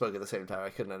both spoke at the same time. I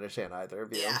couldn't understand either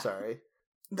of you. Yeah. I'm sorry.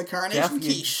 The coronation Jeff,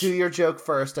 quiche. You do your joke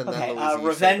first, and then Louisa.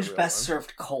 Revenge best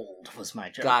served cold was my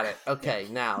joke. Got it. Okay,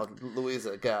 now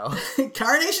Louisa, go.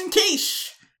 Coronation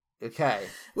quiche. Okay.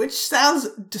 Which sounds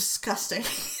disgusting.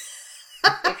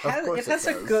 It has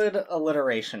a good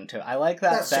alliteration to it. I like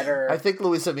that better. True. I think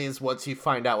Louisa means once you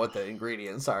find out what the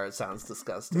ingredients are, it sounds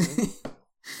disgusting.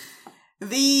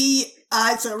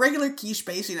 It's a regular quiche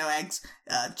base, eggs,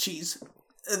 cheese.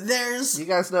 You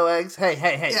guys know eggs? Hey.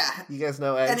 Yeah. You guys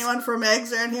know eggs? Anyone from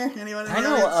eggs around here? Anyone in I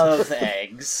know of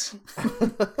eggs.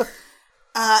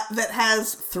 That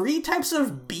has 3 types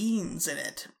of beans in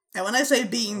it. And when I say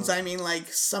beans, I mean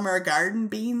like summer garden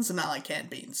beans and not like canned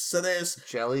beans. So there's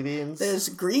jelly beans. There's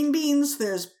green beans,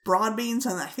 there's broad beans,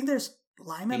 and I think there's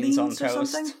lima beans on or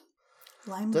toast. something.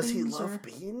 Does he love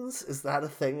beans? Is that a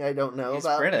thing I don't know He's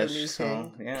about? British,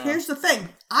 so yeah. Here's the thing.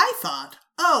 I thought,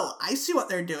 oh, I see what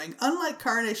they're doing. Unlike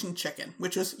coronation chicken,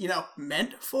 which was,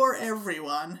 meant for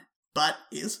everyone, but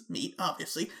is meat,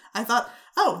 obviously. I thought,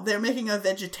 oh, they're making a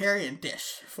vegetarian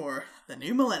dish for the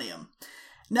new millennium.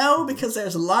 No, because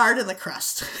there's lard in the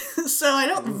crust. So I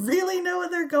don't really know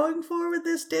what they're going for with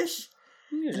this dish.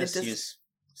 You just use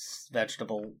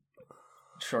vegetable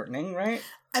shortening, right?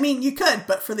 I mean, you could,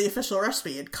 but for the official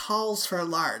recipe, it calls for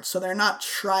lard, so they're not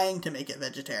trying to make it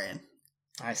vegetarian.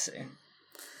 I see.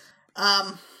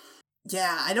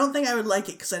 Yeah, I don't think I would like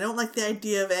it, because I don't like the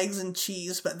idea of eggs and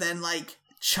cheese, but then,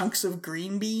 chunks of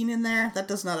green bean in there. That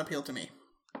does not appeal to me.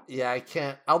 Yeah, I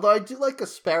can't. Although I do like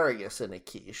asparagus in a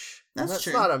quiche. That's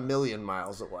true. Not a million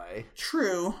miles away.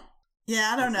 True.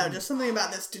 Yeah, I don't know. Just something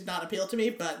about this did not appeal to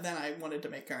me, but then I wanted to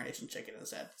make coronation chicken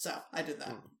instead, so I did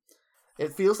that.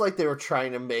 It feels like they were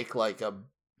trying to make, a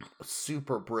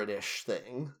super British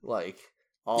thing.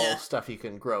 Stuff you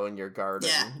can grow in your garden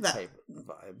type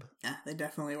vibe. Yeah, they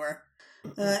definitely were.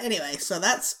 Anyway, so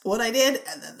that's what I did,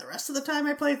 and then the rest of the time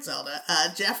I played Zelda.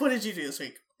 Jeff, what did you do this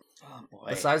week? Oh, boy.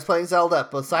 Besides playing Zelda.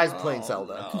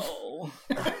 No.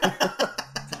 Did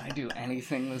I do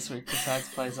anything this week besides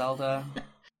play Zelda?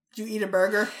 Did you eat a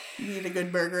burger? Did you eat a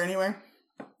good burger anywhere?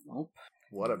 Nope.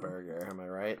 What a burger, am I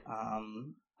right?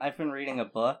 I've been reading a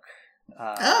book.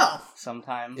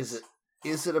 Sometimes.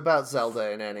 Is it about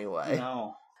Zelda in any way?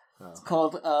 No. Oh. It's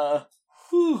called,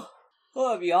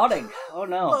 I'm yawning. Oh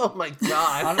no. Oh my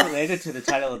god. Unrelated to the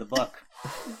title of the book.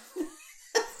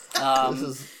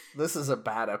 This is a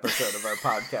bad episode of our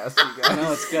podcast, you guys. I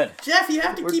know, it's good. Jeff, you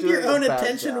have to keep your own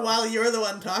attention while you're the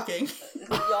one talking.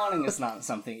 Yawning is not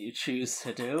something you choose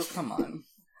to do. Come on.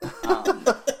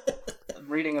 I'm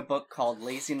reading a book called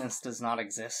Laziness Does Not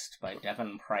Exist by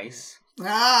Devon Price.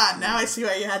 Ah, now I see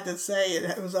what you had to say.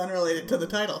 It was unrelated to the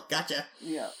title. Gotcha.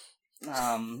 Yeah.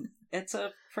 It's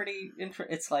a pretty...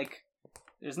 it's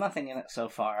there's nothing in it so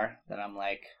far that I'm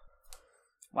like,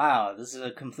 wow, this is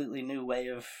a completely new way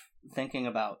of thinking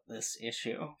about this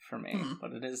issue for me.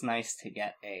 But it is nice to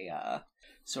get a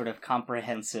sort of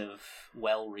comprehensive,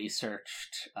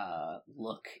 well-researched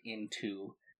look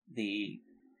into the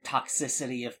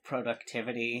toxicity of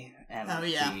productivity and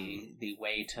the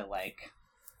way to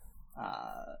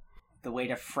the way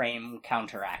to frame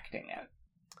counteracting it.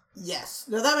 Yes.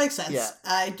 No, that makes sense. Yeah.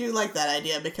 I do like that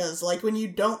idea because, when you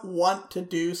don't want to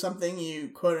do something you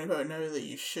quote-unquote know that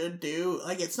you should do,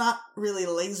 it's not really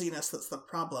laziness that's the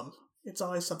problem. It's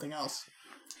always something else.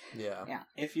 Yeah. Yeah.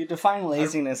 If you define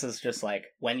laziness as just,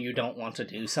 when you don't want to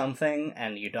do something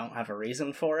and you don't have a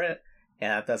reason for it,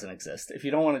 yeah, that doesn't exist. If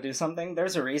you don't want to do something,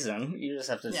 there's a reason. You just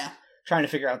have to... Trying to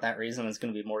figure out that reason is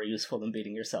going to be more useful than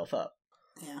beating yourself up.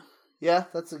 Yeah. Yeah,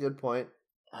 that's a good point.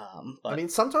 But, I mean,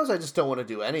 sometimes I just don't want to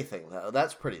do anything, though.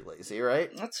 That's pretty lazy, right?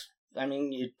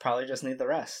 You probably just need the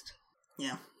rest.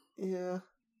 Yeah. Yeah.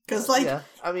 Because, like, yeah,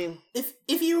 I mean,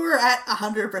 if you were at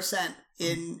 100%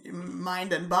 in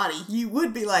mind and body, you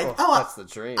would be like, that's the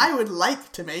dream. I would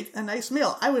like to make a nice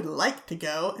meal. I would like to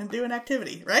go and do an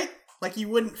activity, right? Like, you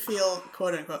wouldn't feel,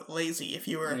 quote-unquote, lazy if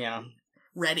you were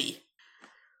ready.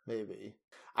 Maybe.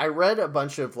 I read a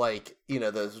bunch of, like,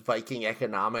 those Viking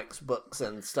economics books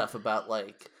and stuff about,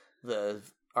 like, the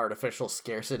artificial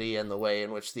scarcity and the way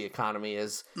in which the economy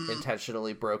is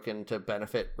intentionally broken to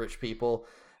benefit rich people.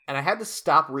 And I had to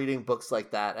stop reading books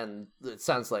like that, and it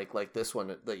sounds like this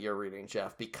one that you're reading,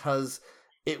 Jeff, because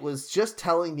it was just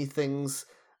telling me things,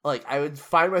 like, I would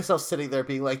find myself sitting there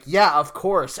being like, yeah, of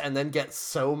course, and then get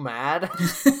so mad.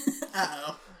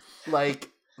 Uh-oh. Like,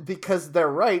 because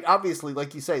they're right, obviously,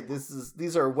 like you say,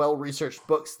 these are well-researched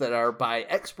books that are by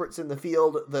experts in the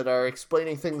field that are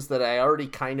explaining things that I already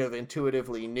kind of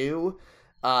intuitively knew,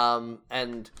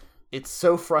 and it's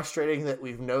so frustrating that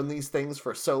we've known these things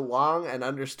for so long and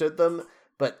understood them,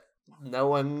 but no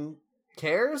one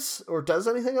cares or does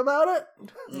anything about it.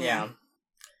 Yeah.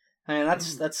 I mean,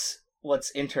 that's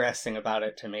what's interesting about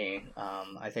it to me.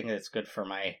 I think it's good for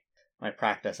my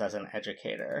practice as an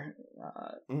educator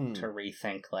to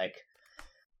rethink, like,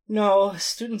 no,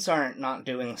 students aren't not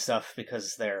doing stuff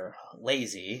because they're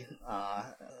lazy.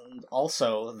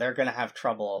 Also, they're going to have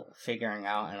trouble figuring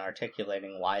out and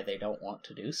articulating why they don't want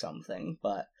to do something,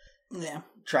 but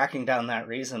tracking down that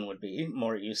reason would be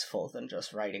more useful than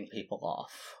just writing people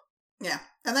off. Yeah,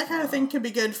 and that kind of thing can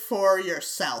be good for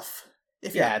yourself.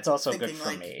 It's also good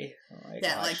for me.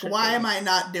 Why am I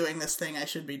not doing this thing I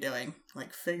should be doing?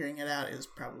 Like, figuring it out is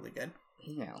probably good.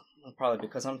 Yeah, probably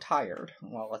because I'm tired.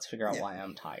 Well, let's figure out why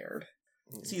I'm tired.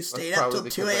 So you stayed up till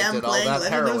 2 a.m. playing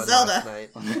Legend of Zelda.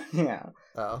 Yeah.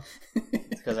 Oh.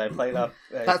 Because I played up...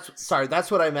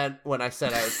 That's what I meant when I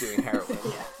said I was doing heroin.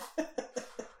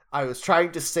 I was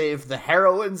trying to save the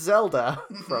heroin Zelda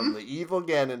from the evil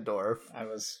Ganondorf. I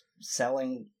was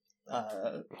selling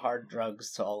hard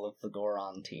drugs to all of the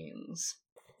Goron teens.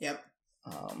 Yep.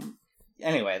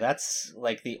 Anyway, that's,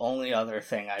 like, the only other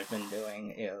thing I've been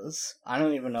doing is... I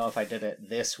don't even know if I did it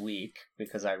this week,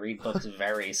 because I read books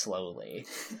very slowly.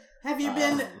 Have you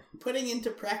been putting into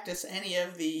practice any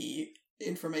of the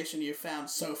information you've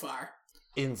found so far?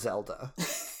 In Zelda.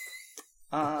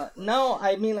 No,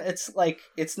 I mean,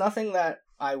 it's nothing that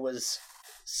I was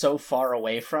so far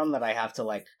away from that I have to,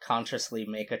 like, consciously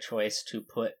make a choice to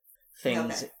put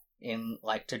things in,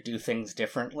 like, to do things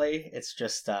differently. It's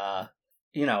just,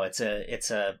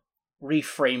 it's a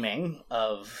reframing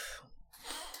of,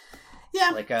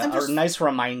 like, a nice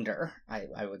reminder,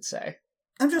 I would say.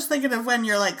 I'm just thinking of when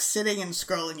you're, like, sitting and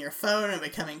scrolling your phone and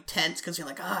becoming tense because you're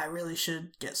like, I really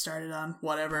should get started on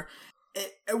whatever.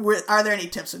 Are there any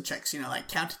tips and tricks, like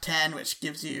count to 10, which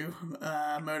gives you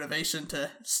motivation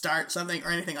to start something or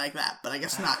anything like that? But I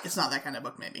guess not. It's not that kind of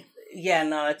book, maybe. Yeah,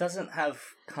 no, it doesn't have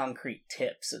concrete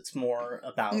tips. It's more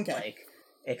about,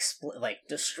 like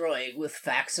destroying with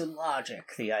facts and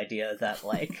logic. The idea that,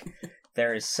 like,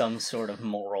 there is some sort of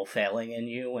moral failing in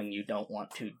you and you don't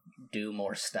want to do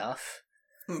more stuff.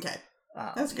 Okay.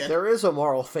 That's good. There is a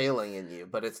moral failing in you,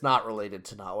 but it's not related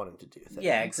to not wanting to do things.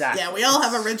 Yeah, exactly. Yeah, we all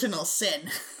have original sin.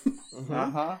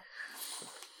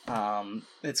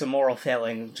 It's a moral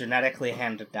failing genetically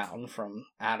handed down from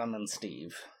Adam and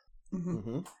Steve.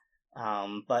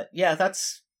 But yeah,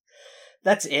 that's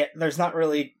it. There's not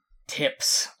really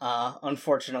tips.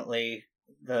 Unfortunately,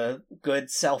 the good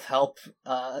self-help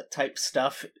type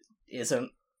stuff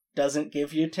doesn't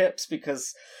give you tips,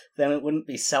 because then it wouldn't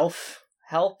be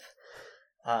self-help.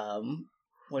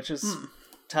 Which is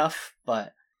tough,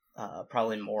 but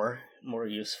probably more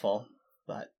useful.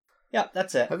 But yeah,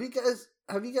 that's it.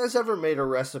 Have you guys ever made a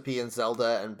recipe in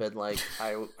Zelda and been like,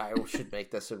 I should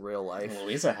make this in real life?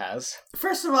 Louisa has.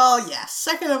 First of all, yes.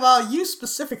 Second of all, you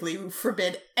specifically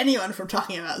forbid anyone from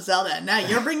talking about Zelda, and now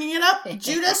you're bringing it up,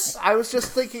 Judas? I was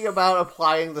just thinking about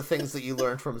applying the things that you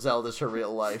learned from Zelda to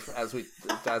real life as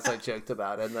I joked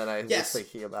about, and then I was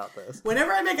thinking about this.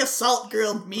 Whenever I make a salt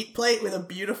grilled meat plate with a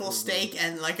beautiful steak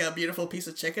and, like, a beautiful piece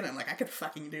of chicken, I'm like, I could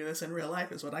fucking do this in real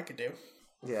life, is what I could do.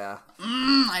 Yeah.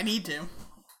 I need to.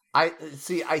 I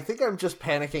think I'm just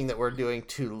panicking that we're doing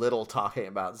too little talking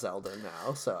about Zelda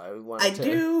now, so I wanted to... I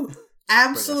do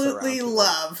absolutely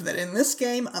love that in this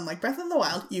game, unlike Breath of the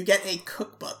Wild, you get a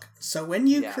cookbook. So when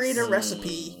you create a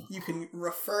recipe, you can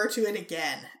refer to it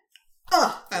again.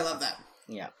 Oh, I love that.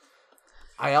 Yeah.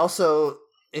 I also...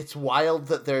 It's wild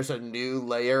that there's a new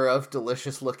layer of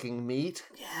delicious-looking meat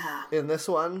in this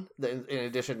one, in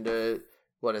addition to...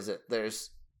 What is it?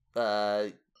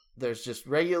 There's just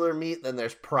regular meat, then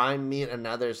there's prime meat, and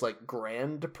now there's, like,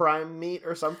 grand prime meat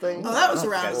or something. Oh, that was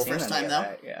around the first time,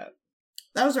 though. Yeah.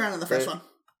 That was around in the first one.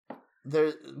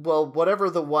 whatever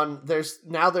the one,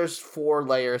 there's 4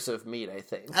 layers of meat, I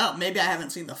think. Oh, maybe I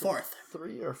haven't seen the 4th.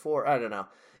 3 or 4, I don't know.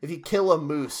 If you kill a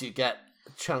moose, you get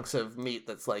chunks of meat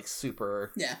that's like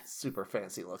super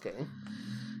fancy looking.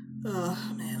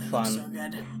 Oh man, it Fun. looks so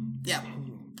good. Yeah.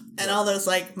 And all those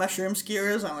like mushroom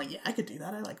skewers, I'm like, yeah, I could do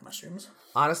that. I like mushrooms.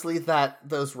 Honestly,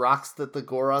 those rocks that the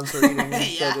Gorons are eating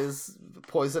Yeah. that is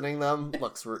poisoning them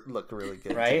look really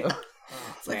good, Right? too.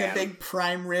 It's like a big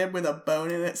prime rib with a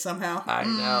bone in it somehow. I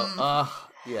know.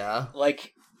 Yeah.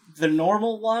 Like, the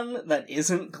normal one that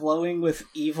isn't glowing with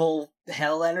evil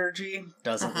hell energy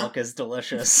doesn't look as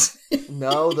delicious.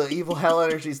 No, the evil hell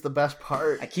energy is the best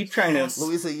part. I keep trying to...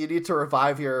 Louisa, you need to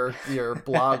revive your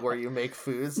blog where you make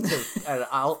foods, and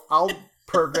I'll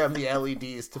program the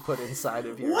LEDs to put inside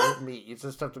of your meat. You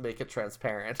just have to make it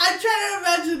transparent. I'm trying to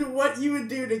imagine what you would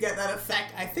do to get that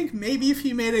effect. I think maybe if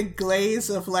you made a glaze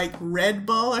of like Red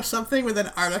Bull or something with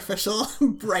an artificial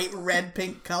bright red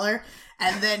pink color,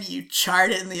 and then you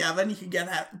charred it in the oven, you could get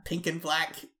that pink and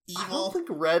black evil. I don't think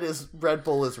Red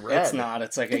Bull is red. It's not.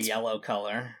 It's like a yellow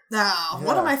color. No,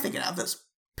 what Yeah. am I thinking of? This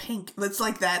pink. It's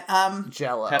like that.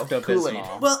 Jello. Pepto-Bismol.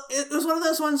 Kool-Aid. Well, it was one of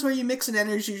those ones where you mix an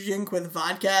energy drink with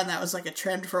vodka, and that was like a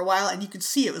trend for a while, and you could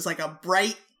see it was like a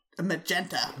bright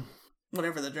magenta,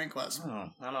 whatever the drink was. Oh,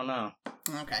 I don't know.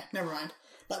 Okay, never mind.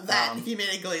 But that, if you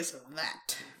made a glaze of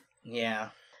that. Yeah.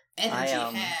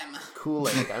 Energy ham.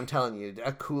 Kool-Aid, I'm telling you,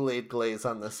 a Kool-Aid glaze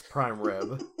on this prime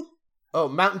rib. Oh,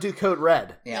 Mountain Dew Code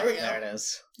Red. Yeah, There we go. there it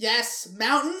is. Yes,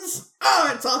 mountains.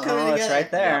 Oh, it's all coming Oh, it's together.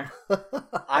 right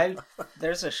there.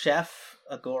 There's a chef,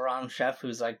 a Goron chef,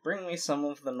 who's like, bring me some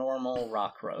of the normal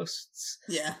rock roasts.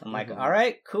 Yeah. I'm like, all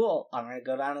right, cool. I'm going to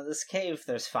go down to this cave.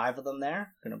 There's 5 of them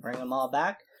there. I'm going to bring them all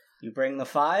back. You bring the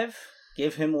 5,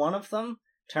 give him one of them,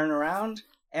 turn around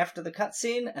after the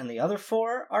cutscene, and the other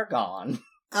 4 are gone.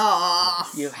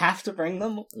 Aw. You have to bring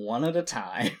them one at a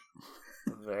time.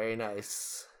 Very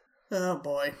nice. Oh,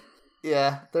 boy.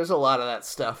 Yeah, there's a lot of that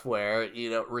stuff where you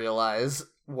don't realize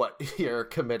what you're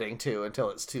committing to until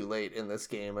it's too late in this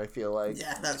game, I feel like.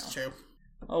 Yeah, that's true.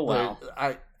 Oh, wow.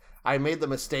 I made the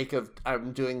mistake of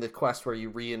I'm doing the quest where you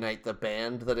reunite the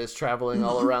band that is traveling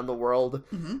all around the world,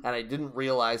 and I didn't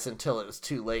realize until it was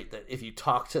too late that if you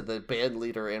talk to the band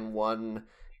leader in one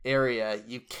area,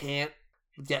 you can't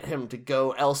get him to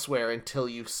go elsewhere until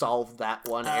you solve that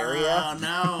one area. Oh,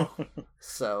 no.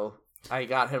 So I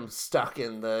got him stuck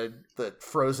in the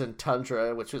frozen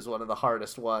tundra, which was one of the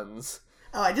hardest ones.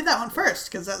 Oh, I did that one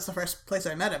first, because that's the first place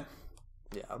I met him.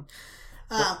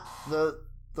 Yeah.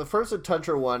 The frozen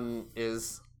tundra one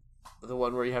is the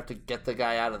one where you have to get the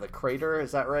guy out of the crater,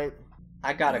 is that right?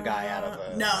 I got a guy out of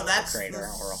a, No, a that's crater the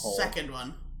or a hole. second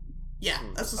one. Yeah,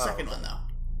 that's the second one, though.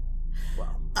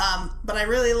 Wow. But I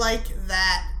really like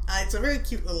that. It's a very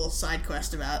cute little side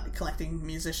quest about collecting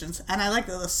musicians, and I like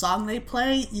that the song they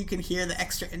play, you can hear the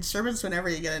extra instruments whenever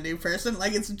you get a new person.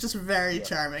 Like, it's just very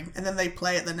charming. And then they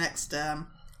play at the next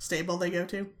stable they go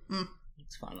to.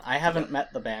 It's fun. I haven't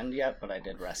met the band yet, but I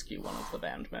did rescue one of the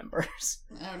band members.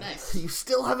 Oh, nice. You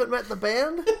still haven't met the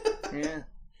band? Yeah.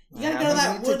 You gotta go to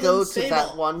that You need to woodland go stable. to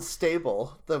that one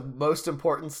stable, the most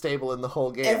important stable in the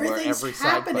whole game, where Everything's every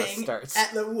side quest happening starts.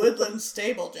 at the woodland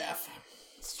stable, Jeff.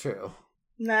 It's true.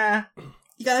 Nah.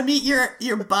 You gotta meet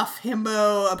your buff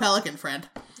himbo pelican friend.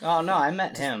 Oh, no, I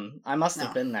met him. I must have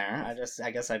No. been there.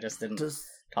 I guess I just didn't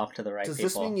talk to the right Does people.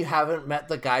 this mean you haven't met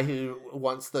the guy who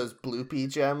wants those bloopy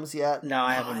gems yet? No,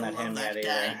 I Oh, haven't I met love him that yet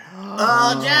guy. either.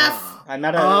 Oh, Jeff! I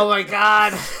met Oh my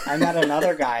god! I met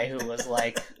another guy who was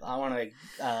like,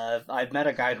 I've met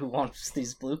a guy who wants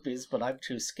these bloopies, but I'm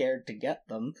too scared to get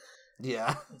them.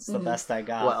 Yeah. It's the best I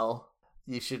got. Well,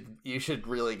 you should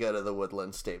really go to the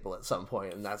woodland stable at some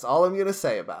point, and that's all I'm gonna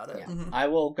say about it. Yeah, I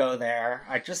will go there.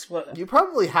 I just You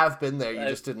probably have been there, you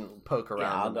just didn't poke around.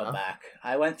 Yeah, I'll go enough. back.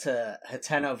 I went to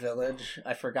Hateno Village.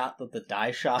 I forgot that the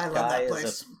dye shop I love guy that is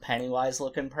place. a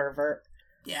Pennywise-looking pervert.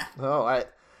 Yeah. Oh,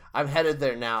 I'm headed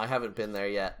there now. I haven't been there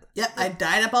yet. Yep, I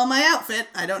dyed up all my outfit.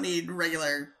 I don't need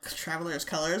regular traveler's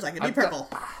colors. I can be purple.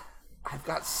 I've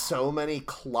got so many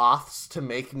cloths to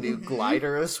make new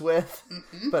gliders with,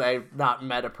 but I've not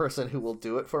met a person who will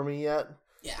do it for me yet.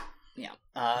 Yeah. Yeah.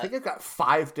 I think I've got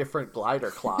 5 different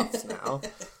glider cloths now.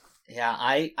 Yeah,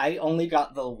 I only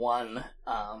got the one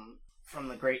from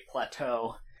the Great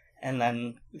Plateau, and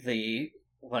then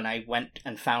when I went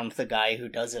and found the guy who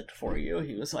does it for you,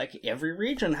 he was like, every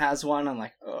region has one. I'm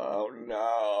like, oh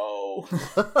no.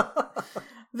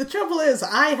 The trouble is,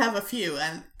 I have a few,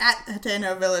 and at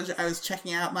Hateno Village, I was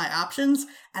checking out my options,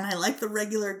 and I like the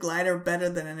regular glider better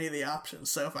than any of the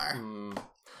options so far.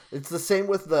 It's the same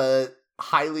with the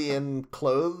Hylian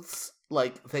clothes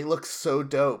like they look so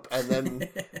dope, and then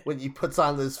when he puts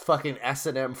on this fucking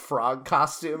S&M frog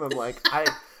costume, I'm like,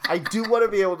 I do want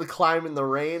to be able to climb in the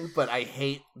rain, but I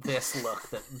hate this look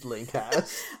that Link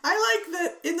has. I like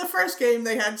that in the first game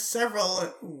they had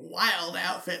several wild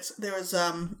outfits. There was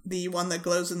the one that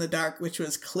glows in the dark, which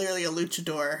was clearly a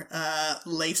luchador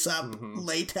lace-up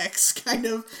latex kind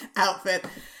of outfit.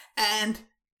 And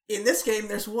in this game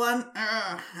there's one,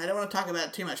 I don't want to talk about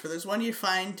it too much, but there's one you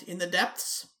find in the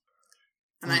depths.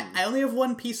 And I only have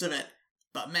one piece of it,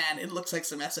 but man, it looks like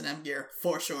some S&M gear,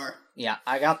 for sure. Yeah,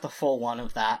 I got the full one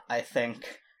of that, I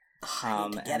think. I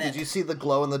need to get it. Did you see the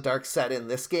glow-in-the-dark set in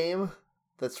this game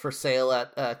that's for sale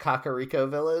at Kakariko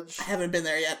Village? I haven't been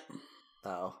there yet.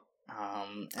 Oh.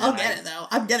 I'll get it, though.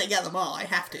 I'm gonna get them all. I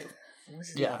have to.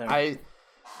 Yeah,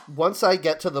 once I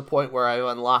get to the point where I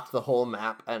unlock the whole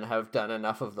map and have done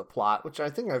enough of the plot, which I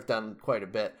think I've done quite a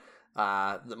bit,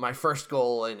 my first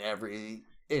goal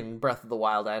in Breath of the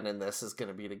Wild and in this is going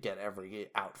to be to get every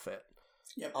outfit.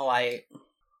 Yep. Oh, I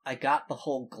got the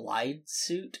whole glide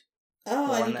suit. Oh,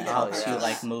 the I one need to that get helps that. you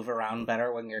like move around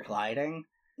better when you're gliding.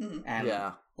 Mhm.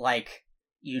 And like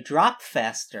you drop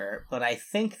faster, but I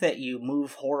think that you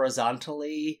move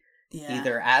horizontally Yeah.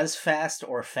 either as fast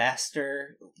or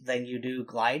faster than you do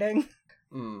gliding.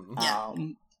 Yeah.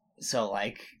 So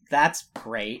like that's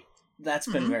great. That's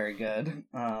been very good.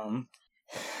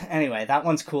 Anyway, that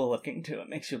one's cool looking too. It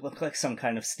makes you look like some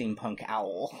kind of steampunk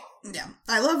owl. Yeah.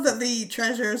 I love that the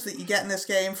treasures that you get in this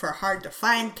game for hard to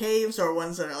find caves or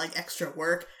ones that are like extra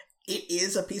work, it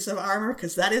is a piece of armor,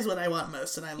 because that is what I want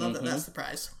most, and I love that that's the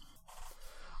prize.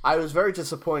 I was very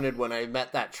disappointed when I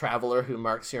met that traveler who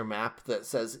marks your map that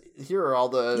says, here are all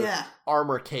the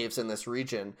armor caves in this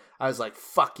region. I was like,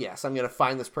 fuck yes, I'm going to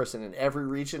find this person in every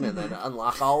region and then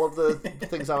unlock all of the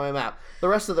things on my map. The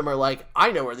rest of them are like,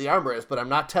 I know where the armor is, but I'm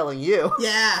not telling you.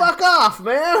 Yeah. Fuck off,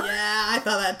 man! Yeah, I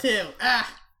thought that too.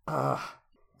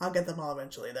 I'll get them all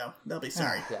eventually, though. They'll be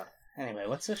sorry. Yeah. Anyway,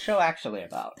 what's the show actually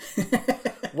about?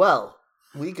 Well,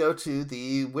 we go to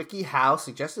the WikiHow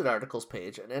suggested articles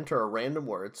page and enter a random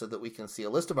word so that we can see a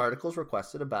list of articles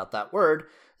requested about that word,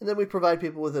 and then we provide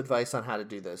people with advice on how to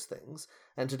do those things.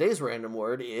 And today's random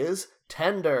word is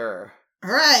tender.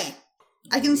 Hooray!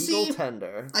 I can Legal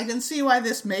tender. I can see why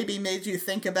this maybe made you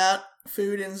think about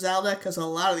food in Zelda, because a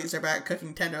lot of these are about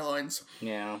cooking tenderloins.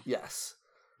 Yeah. Yes.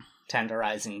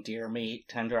 Tenderizing deer meat,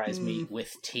 tenderized meat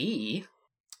with tea.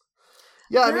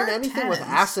 Yeah, I There mean, are anything with tannins.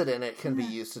 acid in it can be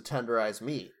used to tenderize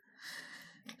meat.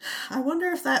 I wonder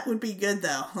if that would be good,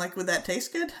 though. Like, would that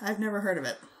taste good? I've never heard of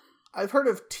it. I've heard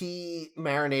of tea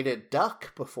marinated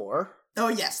duck before. Oh,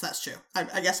 yes, that's true.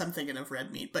 I guess I'm thinking of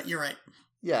red meat, but you're right.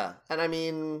 Yeah, and I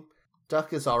mean,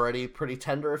 duck is already pretty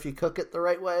tender if you cook it the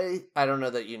right way. I don't know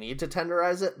that you need to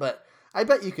tenderize it, but I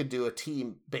bet you could do a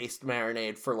tea-based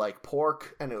marinade for, like,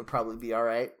 pork, and it would probably be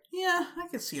alright. Yeah, I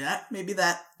could see that. Maybe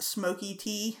that smoky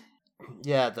tea.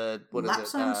 Yeah, what is it?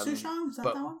 Lapsang Souchong? Is that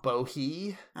that one?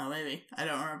 Bohea. Oh, maybe. I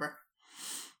don't remember.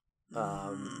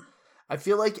 I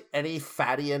feel like any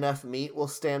fatty enough meat will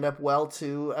stand up well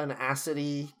to an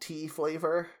acidy tea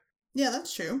flavor. Yeah,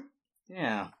 that's true.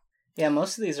 Yeah. Yeah,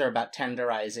 most of these are about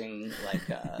tenderizing, like,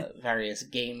 various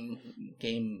game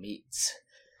meats.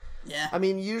 Yeah. I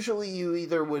mean, usually you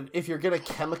either would, if you're going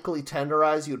to chemically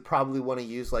tenderize, you would probably want to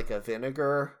use, like, a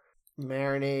vinegar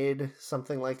marinade,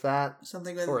 something like that.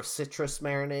 Something with or a citrus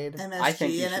marinade. MSG I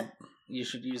think in it. you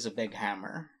should use a big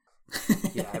hammer.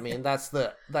 Yeah, I mean, that's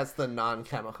the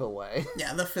non-chemical way.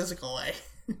 Yeah, the physical way.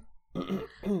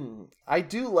 I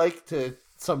do like to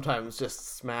sometimes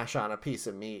just smash on a piece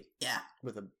of meat. Yeah.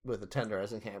 With a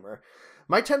tenderizing hammer.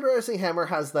 My tenderizing hammer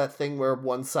has that thing where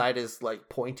one side is like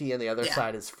pointy and the other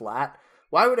side is flat.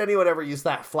 Why would anyone ever use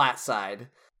that flat side?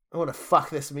 I want to fuck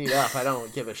this meat up. I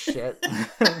don't give a shit.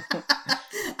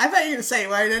 I thought you were going to say,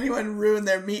 why did anyone ruin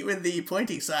their meat with the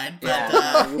pointy side? But,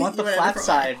 Yeah, you want the went a flat different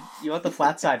side. You want the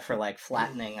flat side for like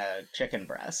flattening a chicken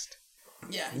breast. way.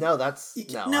 Yeah. No,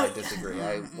 No. I disagree.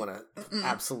 I want to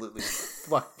absolutely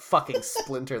fucking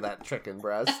splinter that chicken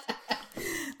breast.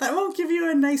 That won't give you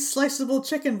a nice sliceable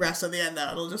chicken breast at the end,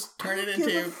 though. It'll just turn it give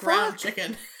a into ground fuck.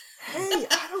 chicken. Hey,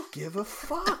 I don't give a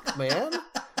fuck, man.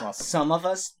 Well, some of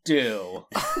us do.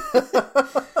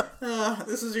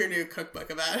 This is your new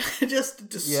cookbook about just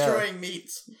destroying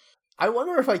meats. I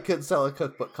wonder if I could sell a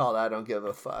cookbook called I Don't Give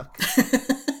a Fuck.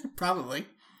 Probably.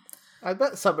 I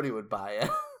bet somebody would buy it.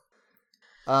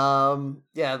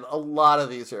 Yeah, a lot of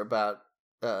these are about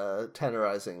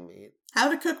tenderizing meat. How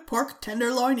to cook pork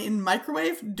tenderloin in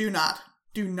microwave? Do not.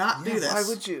 Do not do this. Why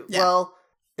would you? Yeah. Well,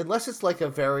 unless it's like a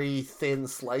very thin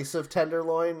slice of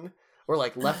tenderloin, or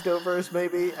like leftovers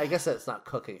maybe. I guess that's not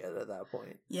cooking it at that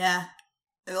point. Yeah.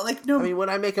 Like, no. I mean, when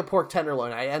I make a pork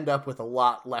tenderloin, I end up with a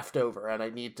lot left over, and I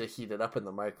need to heat it up in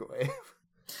the microwave.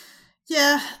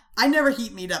 Yeah, I never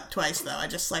heat meat up twice, though. I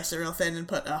just slice it real thin and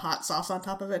put a hot sauce on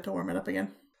top of it to warm it up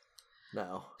again.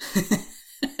 No.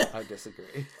 I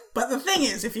disagree. But the thing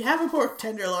is, if you have a pork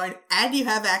tenderloin and you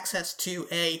have access to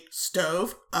a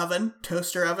stove, oven,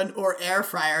 toaster oven, or air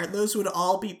fryer, those would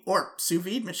all be, or sous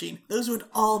vide machine, those would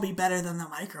all be better than the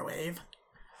microwave.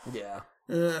 Yeah.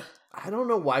 Ugh. I don't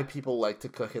know why people like to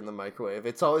cook in the microwave.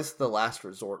 It's always the last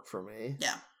resort for me.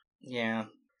 Yeah. Yeah.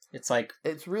 It's like...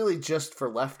 It's really just for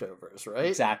leftovers, right?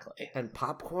 Exactly. And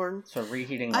popcorn? So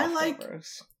reheating I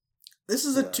leftovers. This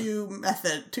is a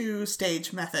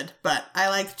two-stage method, but I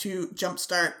like to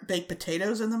jumpstart baked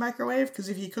potatoes in the microwave, because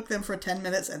if you cook them for 10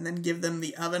 minutes and then give them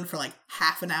the oven for like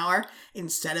half an hour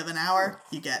instead of an hour,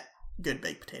 you get good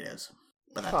baked potatoes.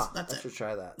 But that's it. I should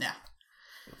try that. Yeah.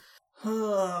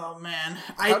 Oh, man.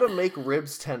 How to make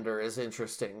ribs tender is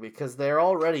interesting, because they're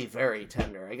already very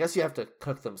tender. I guess you have to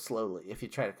cook them slowly. If you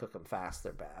try to cook them fast,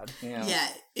 they're bad. Yeah,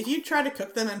 if you try to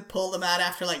cook them and pull them out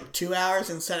after like 2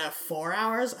 hours instead of 4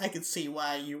 hours, I could see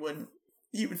why you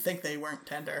would think they weren't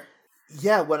tender.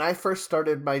 Yeah, when I first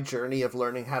started my journey of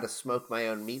learning how to smoke my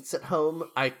own meats at home,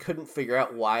 I couldn't figure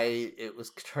out why it was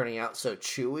turning out so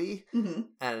chewy. Mm-hmm.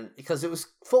 And because it was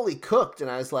fully cooked, and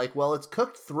I was like, well, it's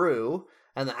cooked through,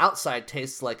 and the outside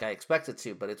tastes like I expect it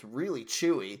to, but it's really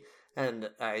chewy. And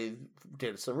I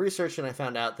did some research, and I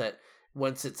found out that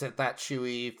once it's at that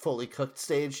chewy, fully cooked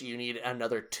stage, you need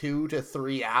another 2 to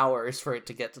 3 hours for it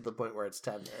to get to the point where it's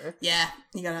tender. Yeah,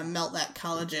 you gotta melt that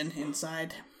collagen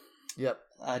inside. Yep.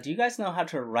 Do you guys know how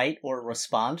to write or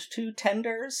respond to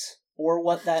tenders? Or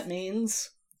what that means?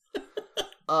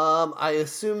 I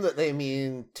assume that they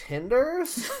mean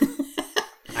tenders?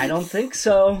 I don't think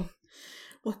so.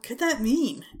 What could that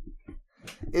mean?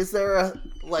 Is there a,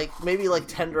 maybe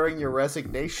tendering your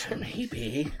resignation?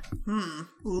 Maybe.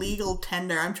 Legal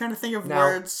tender. I'm trying to think of Now,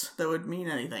 words that would mean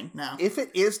anything. No. If it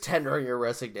is tendering your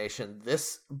resignation,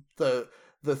 the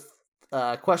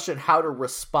question how to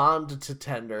respond to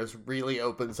tenders really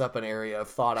opens up an area of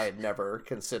thought I had never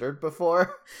considered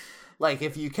before. Like,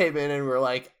 if you came in and were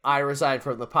like, I resign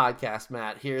from the podcast,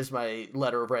 Matt, here's my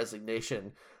letter of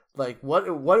resignation. Like, what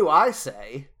do I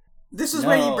say? This is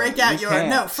where you break out your can't.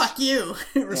 "no, fuck you"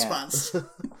 response.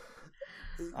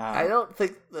 I don't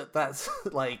think that's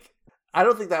I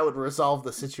don't think that would resolve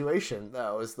the situation,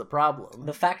 though, is the problem.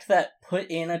 The fact that put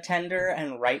in a tender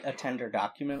and write a tender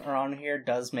document are on here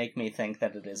does make me think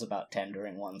that it is about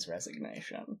tendering one's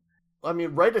resignation. I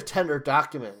mean, write a tender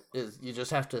document is you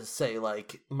just have to say,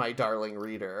 my darling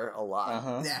reader a lot.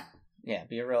 Uh-huh. Yeah. Yeah,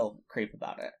 be a real creep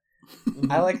about it.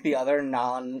 I like the other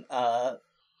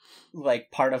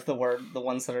part of the word, the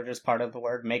ones that are just part of the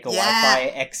word, make a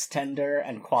Wi-Fi extender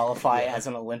and qualify as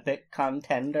an Olympic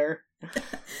contender.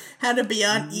 How to be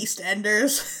on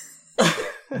EastEnders.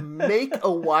 Make a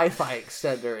Wi-Fi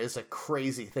extender is a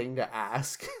crazy thing to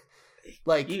ask.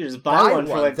 You just buy one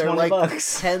for they're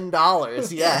 $20.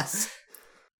 $10, yes.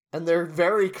 And they're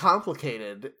very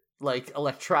complicated.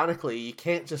 Electronically, you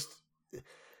can't just...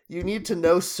 You need to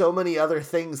know so many other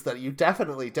things that you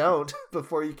definitely don't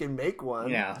before you can make one.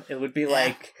 Yeah, it would be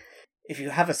like, if you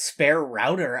have a spare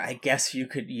router, I guess you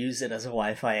could use it as a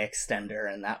Wi-Fi extender,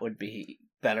 and that would be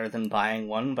better than buying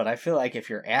one, but I feel like if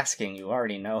you're asking, you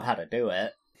already know how to do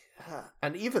it. Yeah.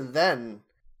 And even then,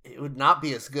 it would not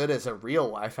be as good as a real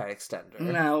Wi-Fi extender.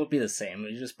 No, it would be the same.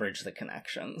 You just bridge the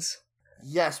connections.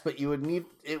 Yes, but it would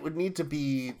need to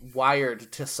be wired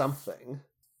to something.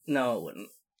 No, it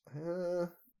wouldn't.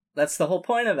 That's the whole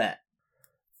point of it.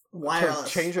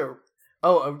 Wireless.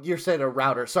 You're saying a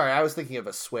router. Sorry, I was thinking of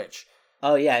a switch.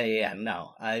 Oh, yeah,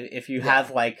 no. If you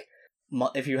have,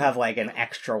 an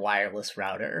extra wireless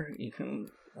router, you can,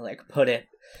 put it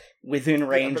within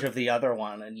range of the other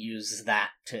one and use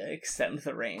that to extend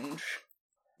the range.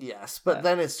 Yes, but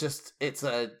then it's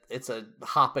a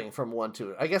hopping from one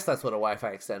to... I guess that's what a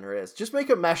Wi-Fi extender is. Just make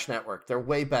a mesh network. They're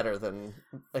way better than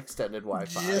extended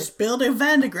Wi-Fi. Just build a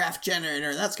Van de Graaff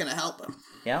generator. That's going to help them.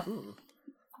 Yeah.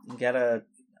 Get a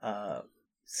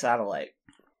satellite.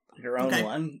 Your own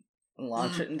one. And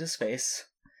launch it into space.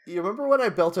 You remember when I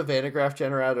built a Van de Graaff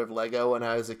generator out of Lego when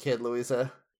I was a kid,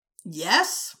 Louisa?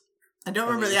 Yes. I don't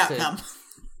remember the outcome.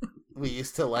 We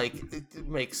used to,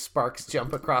 make sparks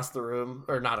jump across the room,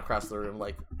 or not across the room,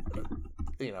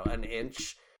 an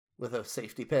inch with a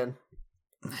safety pin.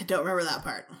 I don't remember that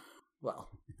part. Well,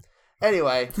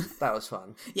 anyway, that was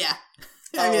fun. Yeah.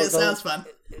 It sounds fun.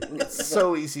 It's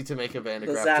so easy to make a Van de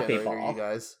Graaff generator, ball. you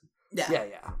guys. Yeah.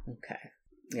 Yeah. Okay.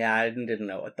 Yeah, I didn't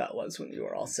know what that was when you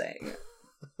were all saying it.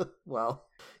 Well,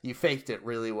 you faked it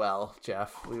really well,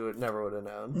 Jeff. We never would have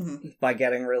known. Mm-hmm. By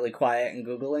getting really quiet and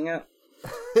Googling it.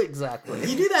 Exactly.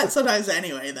 You do that sometimes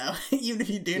anyway, though, even if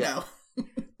you do know.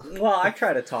 Well, I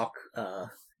try to talk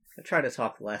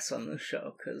less on this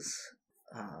show, because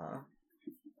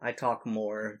I talk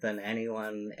more than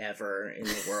anyone ever in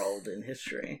the world in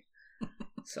history.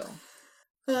 So,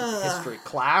 History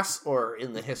class, or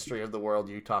in the history of the world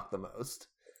you talk the most?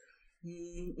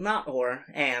 not or,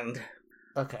 and.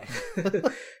 Okay.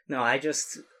 No, I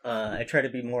just, I try to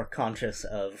be more conscious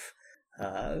of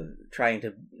trying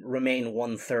to remain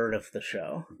 1/3 of the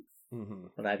show. Mm-hmm.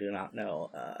 But I do not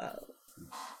know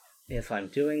if I'm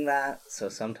doing that, so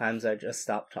sometimes I just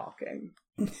stop talking.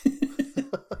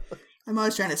 I'm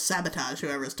always trying to sabotage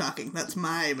whoever's talking. That's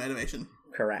my motivation.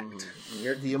 Correct.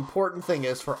 The important thing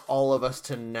is for all of us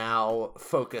to now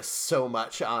focus so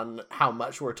much on how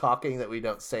much we're talking that we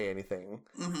don't say anything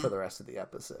for the rest of the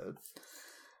episode.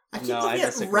 I keep No, I looking at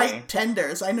disagree. right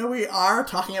tenders. I know we are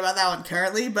talking about that one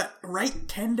currently, but right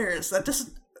tenders, that just,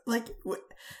 like,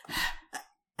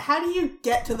 how do you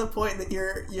get to the point that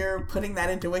you're putting that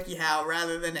into WikiHow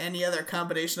rather than any other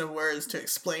combination of words to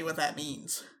explain what that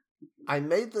means? I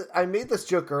made this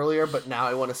joke earlier, but now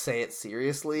I want to say it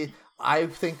seriously. I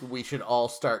think we should all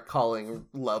start calling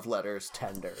love letters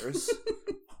tenders.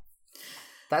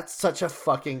 That's such a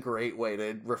fucking great way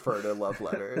to refer to love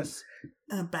letters.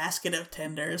 A basket of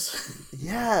tenders.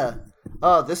 Yeah.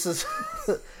 Oh, this is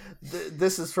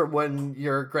this is from when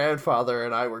your grandfather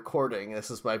and I were courting. This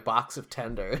is my box of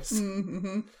tenders.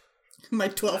 Mm-hmm. My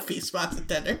 12-piece box of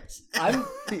tenders.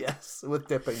 Yes, with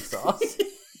dipping sauce.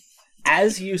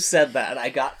 As you said that, I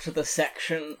got to the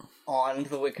section on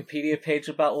the Wikipedia page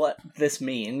about what this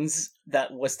means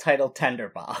that was titled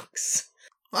Tenderbox.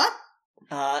 What?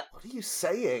 What are you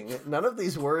saying? None of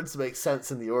these words make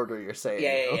sense in the order you're saying.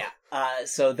 Yeah.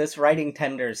 So this writing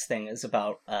tenders thing is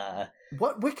about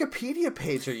What Wikipedia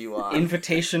page are you on?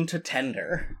 invitation to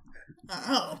tender.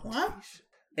 Oh, what?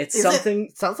 It's Is something.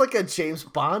 Sounds like a James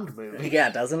Bond movie. Yeah,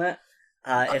 doesn't it?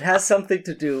 It has something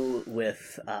to do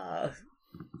with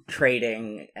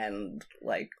trading and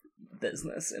like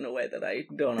business in a way that I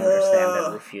don't understand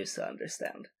and refuse to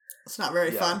understand. It's not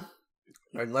very fun.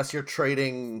 Unless you're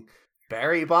trading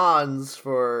Barry Bonds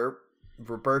for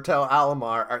Roberto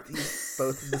Alomar. Are these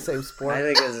both in the same sport?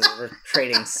 I think we're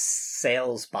trading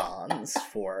sales bonds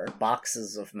for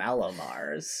boxes of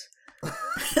Malomars.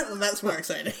 Well, that's more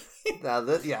exciting. Now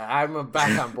I'm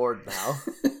back on board now.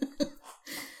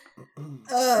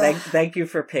 Thank you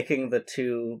for picking the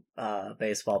two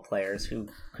baseball players who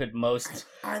could most,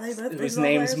 Are they both whose baseball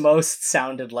names players? most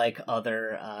sounded like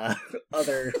other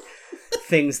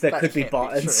things that could be can't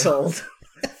bought be and true. sold.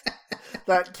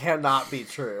 That cannot be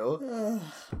true.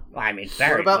 I mean,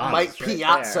 Barry What about Bonds Mike right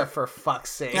Piazza, there. for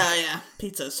fuck's sake? Oh, yeah.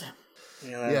 Pizzas.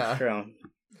 Yeah, that's Yeah. true.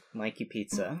 Mikey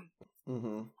Pizza.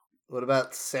 Mm-hmm. What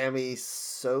about Sammy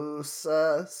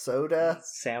Soda?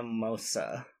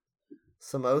 Samosa.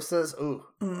 Samosas? Ooh.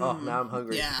 Oh, now I'm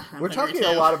hungry. Yeah, I'm We're hungry talking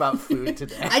a too. lot about food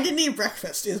today. I didn't eat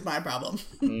breakfast, is my problem.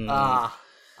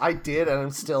 I did, and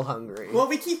I'm still hungry. Well,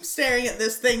 we keep staring at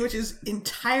this thing, which is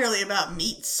entirely about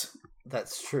meats.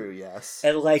 That's true, yes.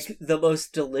 And like the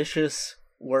most delicious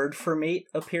word for meat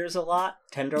appears a lot.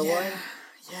 Tenderloin.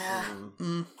 Yeah.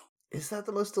 Is that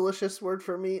the most delicious word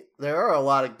for meat? There are a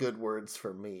lot of good words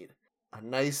for meat. A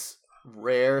nice,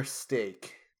 rare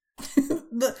steak.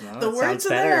 The Well, it words sounds in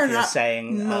better there are if you're not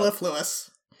saying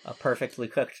mellifluous. a perfectly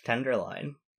cooked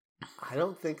tenderloin. I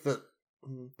don't think that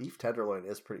beef tenderloin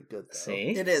is pretty good, though.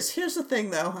 See? It is. Here's the thing,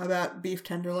 though, about beef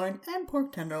tenderloin and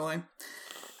pork tenderloin.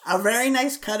 A very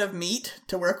nice cut of meat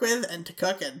to work with and to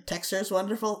cook, and texture is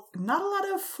wonderful. Not a lot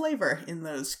of flavor in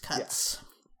those cuts.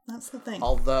 That's the thing.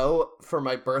 Although, for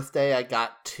my birthday, I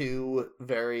got 2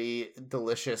 very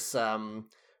delicious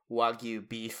Wagyu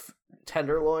beef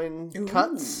tenderloin Ooh.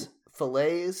 cuts,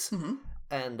 fillets, Mhm.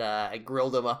 and I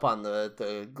grilled them up on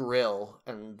the grill,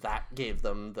 and that gave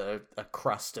them a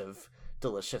crust of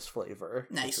delicious flavor.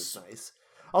 Nice. Which is nice.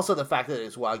 Also, the fact that it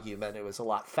was Wagyu meant it was a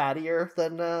lot fattier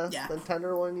than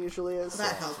tenderloin usually is.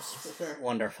 That helps, for sure.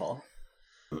 Wonderful.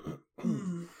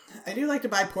 I do like to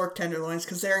buy pork tenderloins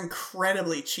because they're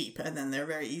incredibly cheap, and then they're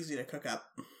very easy to cook up.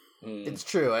 It's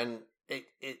true, and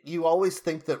you always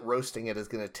think that roasting it is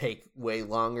going to take way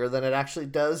longer than it actually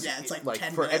does. Yeah, it's like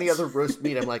 10 for any minutes. other roast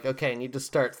meat, I'm like, okay, I need to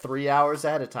start 3 hours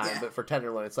ahead of time. Yeah. But for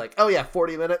tenderloin, it's like, oh yeah,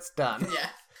 40 minutes, done. Yeah.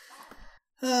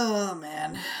 Oh,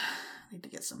 man. I need to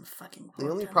get some fucking pork The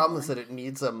only problem is tenderloin. that it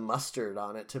needs a mustard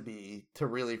on it to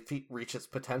really reach its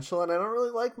potential, and I don't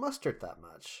really like mustard that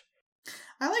much.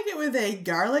 I like it with a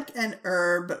garlic and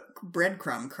herb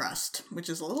breadcrumb crust, which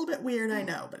is a little bit weird, I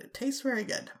know, but it tastes very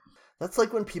good. That's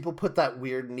like when people put that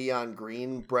weird neon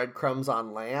green breadcrumbs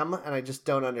on lamb, and I just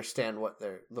don't understand what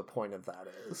the point of that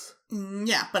is.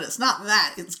 Yeah, but it's not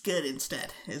that. It's good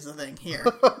instead, is the thing here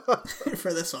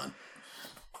for this one.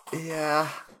 Yeah.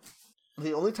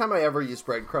 The only time I ever use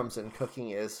breadcrumbs in cooking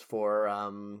is for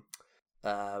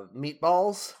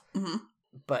meatballs. Mm-hmm.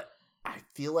 But I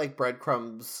feel like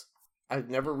breadcrumbs... I've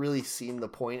never really seen the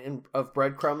point of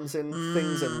breadcrumbs in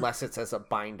things unless it's as a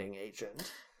binding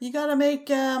agent. You gotta make,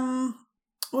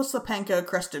 what's the panko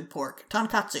crusted pork?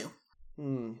 Tonkatsu.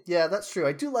 Yeah, that's true.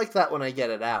 I do like that when I get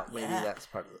it out. Maybe Yeah. that's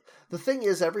part of it. The thing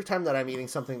is, every time that I'm eating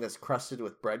something that's crusted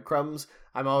with breadcrumbs,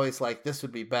 I'm always like, this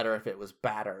would be better if it was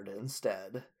battered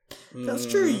instead. That's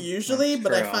true usually, that's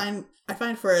but true. I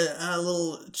find for a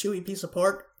little chewy piece of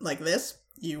pork like this,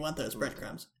 you want those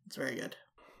breadcrumbs. It's very good.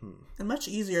 And much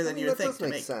easier than you would think that to does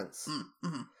make. make sense.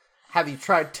 Mm-hmm. Have you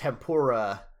tried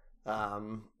tempura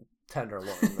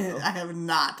tenderloin, though? I have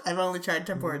not. I've only tried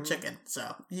tempura chicken,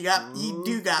 so you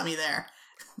do got me there.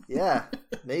 Yeah,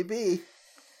 maybe.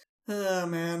 Oh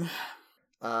man.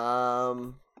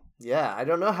 Yeah, I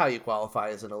don't know how you qualify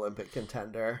as an Olympic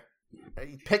contender.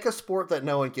 Pick a sport that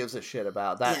no one gives a shit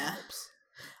about. That helps.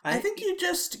 I think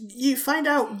you find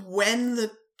out when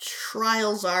the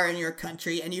trials are in your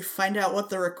country, and you find out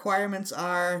what the requirements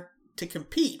are to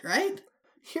compete, right?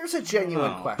 Here's a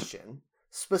genuine question,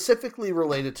 specifically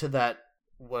related to that.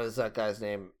 What is that guy's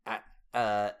name?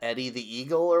 Eddie the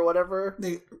Eagle or whatever?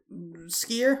 The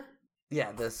skier?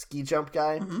 Yeah, the ski jump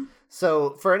guy. Mm-hmm.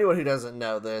 So, for anyone who doesn't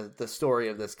know the story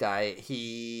of this guy,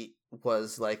 he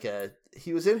was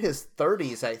in his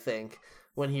 30s, I think,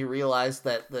 when he realized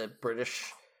that the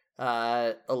British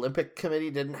Olympic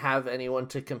Committee didn't have anyone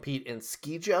to compete in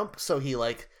ski jump, so he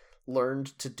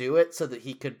learned to do it so that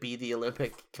he could be the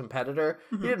Olympic competitor.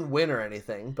 Mm-hmm. He didn't win or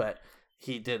anything, but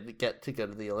he did get to go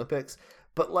to the Olympics.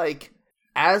 But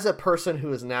as a person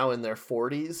who is now in their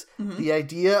 40s, the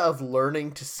idea of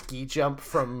learning to ski jump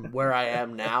from where I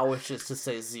am now, which is to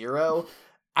say 0,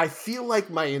 I feel like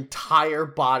my entire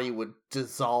body would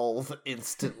dissolve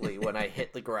instantly when I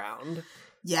hit the ground.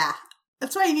 Yeah.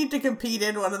 That's why you need to compete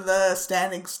in one of the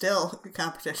standing still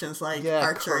competitions like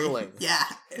archery. Curling. Yeah,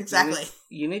 exactly.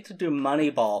 You need to do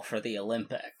Moneyball for the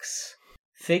Olympics.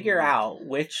 Figure out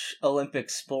which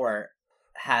Olympic sport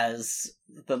has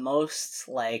the most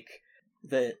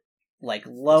lowest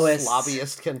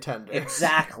slobbiest contender.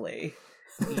 Exactly.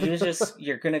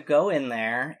 You're gonna go in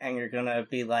there and you're gonna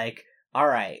be like, all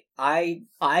right, I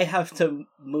have to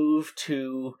move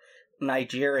to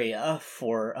Nigeria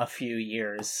for a few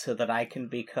years so that I can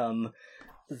become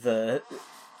the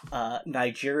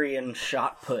Nigerian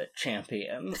shot put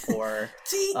champion, or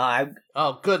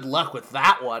oh, good luck with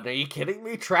that one. Are you kidding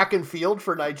me? Track and field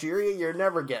for Nigeria? You're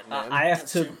never getting in. I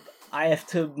have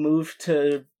to move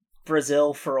to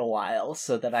Brazil for a while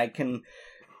so that I can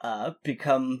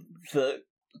become the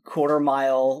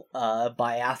quarter-mile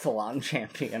biathlon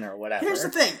champion or whatever. Here's the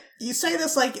thing. You say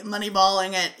this like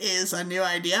moneyballing it is a new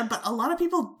idea, but a lot of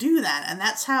people do that, and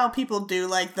that's how people do,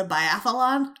 the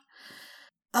biathlon.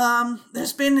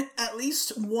 There's been at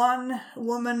least one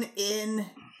woman in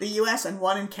the US and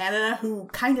one in Canada who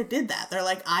kind of did that. They're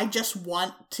like, I just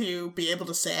want to be able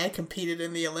to say I competed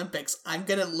in the Olympics. I'm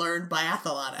gonna learn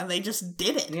biathlon. And they just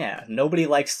did it. Yeah, nobody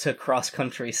likes to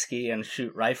cross-country ski and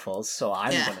shoot rifles, so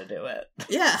I'm gonna do it.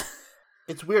 Yeah.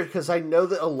 It's weird, because I know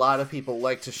that a lot of people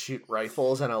like to shoot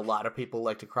rifles and a lot of people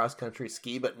like to cross-country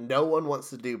ski, but no one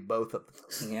wants to do both of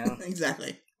them. Yeah.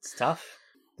 Exactly. It's tough.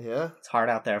 Yeah? It's hard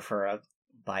out there for a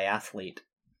biathlete.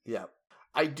 Yeah.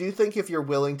 I do think if you're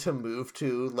willing to move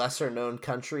to lesser-known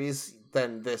countries,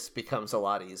 then this becomes a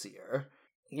lot easier.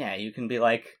 Yeah, you can be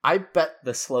like I bet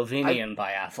the Slovenian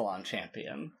biathlon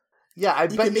champion. Yeah, I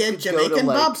you bet could be a Jamaican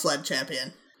bobsled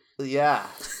champion. Yeah,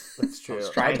 that's true.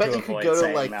 I bet to you could avoid go to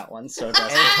saying that one, so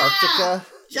Antarctica.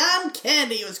 John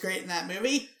Candy was great in that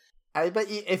movie. I bet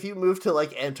you if you moved to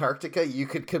Antarctica, you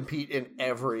could compete in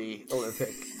every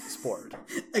Olympic sport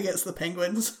against the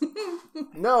penguins.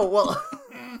 No, well,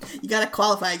 you gotta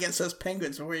qualify against those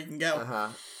penguins before you can go.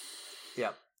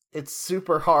 Yep. It's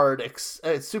super hard. It's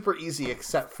super easy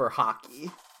except for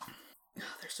hockey. Oh,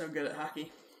 they're so good at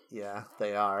hockey. Yeah,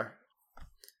 they are.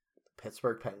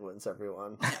 Pittsburgh Penguins,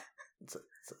 everyone. It's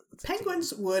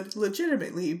Penguins would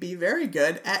legitimately be very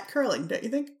good at curling, don't you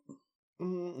think?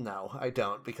 No, I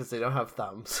don't, because they don't have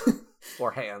thumbs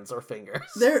or hands or fingers.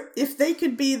 If they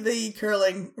could be the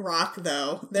curling rock,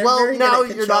 though, they're well, very now good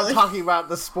at you're not talking about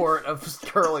the sport of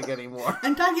curling anymore.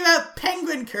 I'm talking about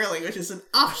penguin curling, which is an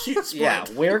offshoot sport. Yeah,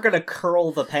 we're gonna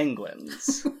curl the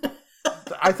penguins.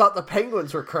 I thought the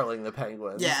Penguins were curling the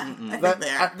Penguins. Yeah, Mm-mm. I think That, they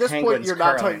are. at this Penguins point, you're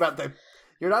not talking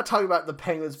curling. about the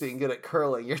Penguins being good at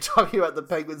curling. You're talking about the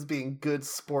Penguins being good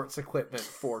sports equipment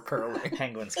for curling.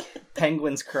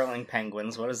 Penguins curling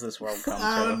penguins. What does this world come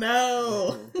Oh to?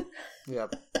 no!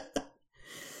 Yep.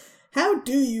 How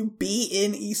do you be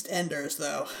in EastEnders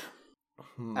though?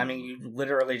 I mean, you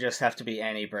literally just have to be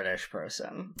any British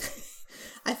person.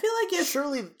 I feel like if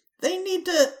surely they need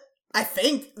to, I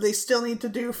think they still need to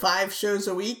do 5 shows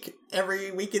a week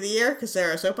every week of the year because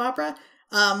they're a soap opera.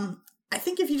 I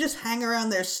think if you just hang around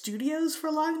their studios for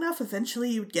long enough, eventually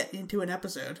you would get into an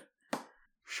episode.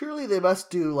 Surely they must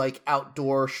do, like,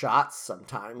 outdoor shots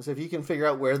sometimes. If you can figure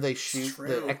out where they shoot True.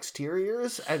 the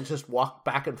exteriors and just walk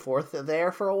back and forth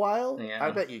there for a while, Yeah.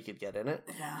 I bet you could get in it.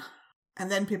 Yeah. And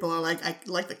then people are like, I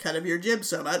like the cut of your jib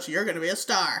so much, you're going to be a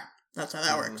star. That's how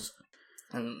that works.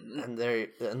 And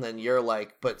And then you're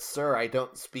like, but sir, I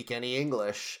don't speak any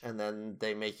English. And then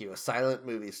they make you a silent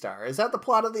movie star. Is that the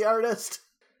plot of The Artist?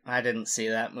 I didn't see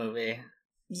that movie. I think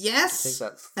Yes.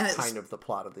 that's And it's- kind of the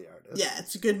plot of The Artist. Yeah,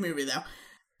 it's a good movie though. It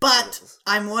But is.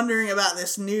 I'm wondering about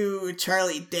this new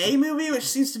Charlie Day movie, which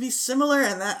seems to be similar,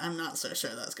 and that I'm not so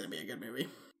sure that's going to be a good movie.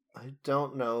 I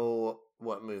don't know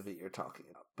what movie you're talking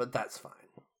about, but that's fine.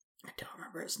 I don't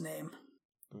remember his name.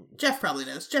 Mm. Jeff probably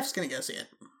knows. Jeff's going to go see it.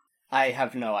 I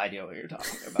have no idea what you're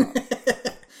talking about.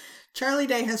 Charlie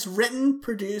Day has written,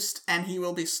 produced, and he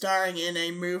will be starring in a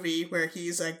movie where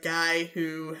he's a guy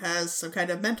who has some kind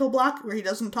of mental block where he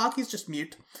doesn't talk, he's just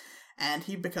mute. And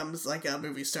he becomes like a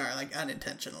movie star, like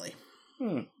unintentionally.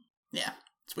 Yeah,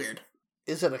 it's weird.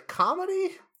 Is it a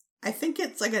comedy? I think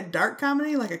it's like a dark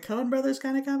comedy, like a Coen Brothers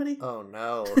kind of comedy. Oh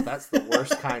no, that's the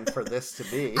worst kind for this to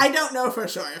be. I don't know for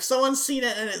sure. If someone's seen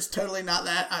it and it's totally not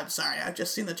that, I'm sorry. I've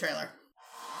just seen the trailer.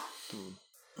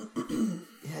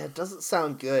 Yeah, it doesn't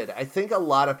sound good. I think a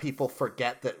lot of people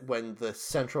forget that when the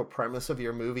central premise of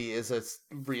your movie is a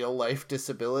real life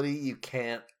disability, you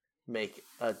can't make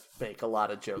a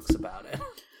lot of jokes about it.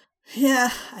 Yeah,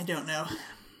 I don't know.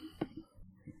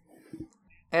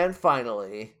 And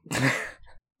finally,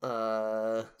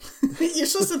 You're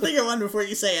supposed to think of one before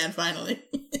you say "and finally."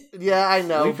 yeah, I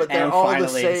know, but they're and all the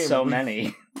finally, same. so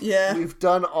many. Yeah. We've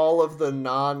done all of the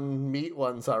non-meat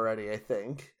ones already, I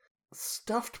think.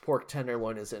 Stuffed pork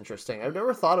tenderloin is interesting. I've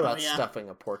never thought about yeah. stuffing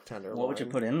a pork tenderloin. What would you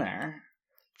put in there?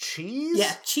 Cheese?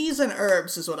 Yeah, cheese and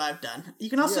herbs is what I've done. You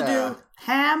can also Yeah. do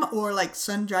ham or like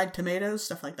sun-dried tomatoes,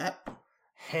 stuff like that.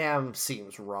 Ham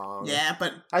seems wrong. Yeah,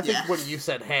 but I think yeah. when you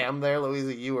said ham there,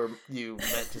 Louisa, you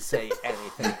meant to say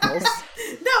anything else.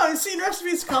 No, I've seen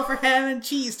recipes call for ham and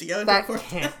cheese to go into That pork.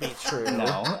 can't be true.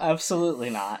 No,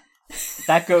 absolutely not.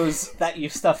 That you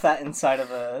stuff that inside of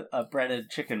a breaded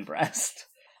chicken breast.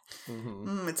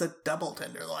 Mhm. It's a double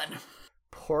tenderloin.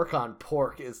 Pork on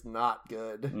pork is not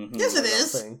good. Mhm. Yes, it I don't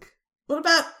is. think. What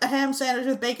about a ham sandwich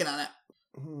with bacon on it?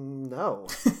 No.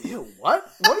 Ew, what?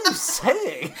 What are you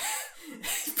saying?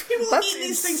 People That's eat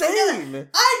these things together. insane.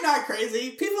 I'm not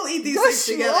crazy. People eat these Yes, things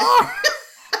you together. are.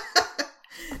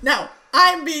 No,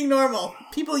 I'm being normal.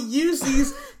 People use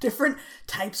these different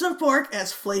types of pork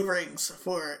as flavorings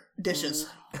for dishes.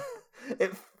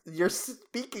 You're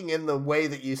speaking in the way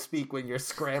that you speak when you're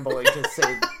scrambling to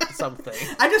say something.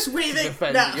 I'm just waving.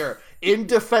 Defend No. your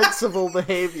indefensible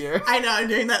behavior. I know I'm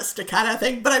doing that staccato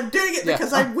thing, but I'm doing it Yeah.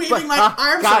 because I'm But, waving my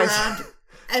arms guys. around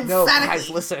No, emphatically. guys,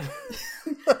 listen.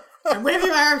 I'm waving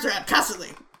my arms around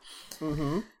constantly.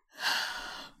 Mm-hmm.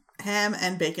 Ham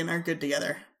and bacon are good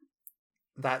together.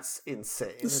 That's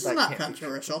insane. This is That not can't be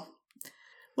controversial.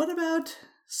 What about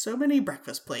so many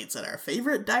breakfast plates at our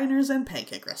favorite diners and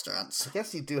pancake restaurants? I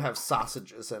guess you do have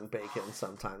sausages and bacon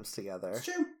sometimes together. It's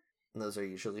true. And those are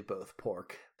usually both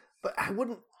pork. But I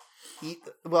wouldn't eat...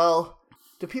 Well,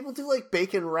 do people do, like,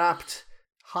 bacon-wrapped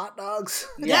hot dogs?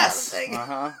 Yes. Uh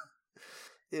huh.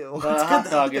 Ew. The hot though,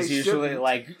 dog They is usually shouldn't.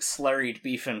 like slurried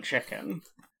beef and chicken,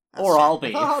 That's or true. all I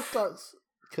beef. thought hot dogs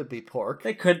could be pork.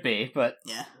 They could be, but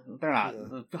Yeah. they're not.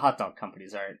 Yeah. The hot dog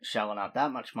companies aren't shelling out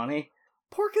that much money.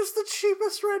 Pork is the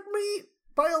cheapest red meat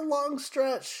by a long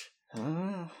stretch.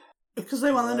 Because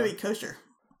they want them to Yeah. be kosher.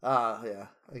 Yeah,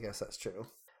 I guess that's true.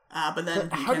 But then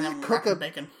But you how can do you have cook wrapped a-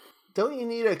 bacon. Don't you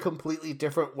need a completely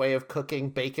different way of cooking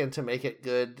bacon to make it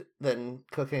good than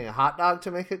cooking a hot dog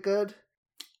to make it good?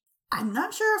 I'm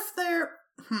not sure if they're...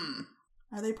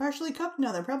 Are they partially cooked?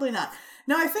 No, they're probably not.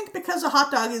 No, I think because a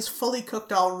hot dog is fully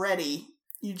cooked already,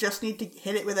 you just need to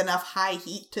hit it with enough high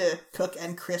heat to cook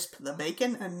and crisp the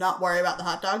bacon and not worry about the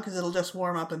hot dog because it'll just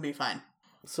warm up and be fine.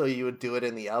 So you would do it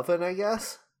in the oven, I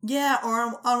guess? Yeah, or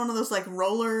on one of those like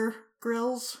roller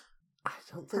grills. I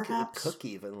don't think Perhaps. it would cook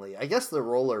evenly. I guess the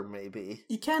roller maybe.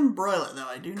 You can broil it, though.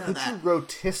 I do know Could that. you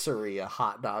rotisserie a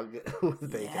hot dog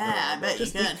with bacon? Yeah, I around bet it? you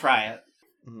Just could. deep fry it.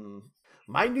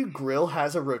 My new grill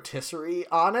has a rotisserie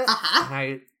on it, Uh-huh.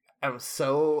 and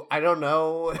I don't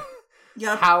know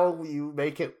Yep. how you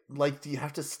make it. Like, do you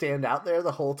have to stand out there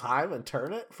the whole time and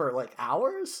turn it for like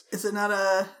hours? Is it not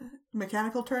a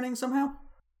mechanical turning somehow?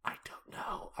 I don't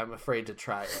know. I'm afraid to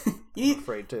try it. You, I'm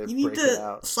afraid to you need break it to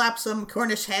out. slap some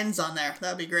Cornish hens on there.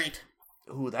 That'd be great.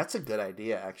 Ooh, that's a good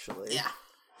idea, actually. Yeah.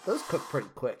 Those cook pretty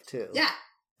quick, too. Yeah.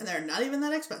 And they're not even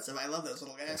that expensive. I love those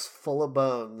little It's guys. full of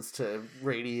bones to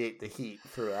radiate the heat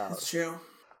throughout. That's true.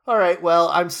 All right, well,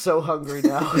 I'm so hungry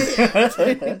now.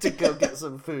 I need to go get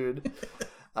some food.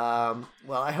 Well,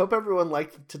 I hope everyone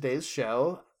liked today's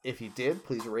show. If you did,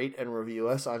 please rate and review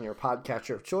us on your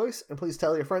podcatcher of choice, and please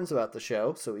tell your friends about the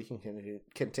show so we can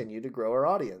continue to grow our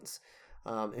audience.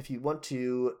 If you want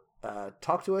to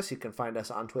talk to us, you can find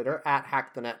us on Twitter at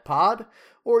HackTheNetPod,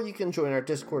 or you can join our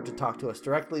Discord to talk to us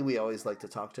directly. We always like to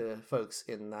talk to folks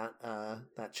in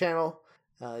that channel.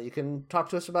 You can talk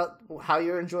to us about how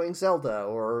you're enjoying Zelda,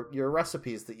 or your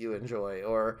recipes that you enjoy,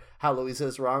 or how Louisa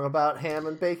is wrong about ham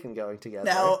and bacon going together.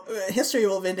 Now, history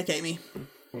will vindicate me.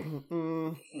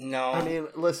 No. I mean,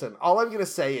 listen, all I'm going to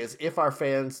say is if our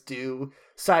fans do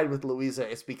side with Louisa,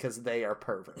 it's because they are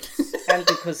perverts. And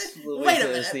because Wait a Louisa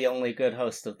is minute. the only good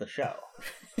host of the show.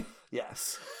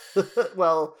 Yes.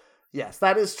 Well, yes,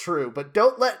 that is true, but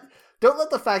don't let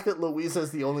the fact that Louisa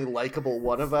is the only likable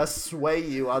one of us sway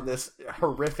you on this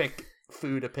horrific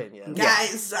food opinion.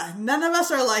 Guys, none of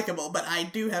us are likable, but I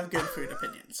do have good food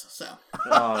opinions, so.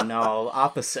 Oh no,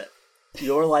 opposite.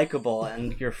 You're likable,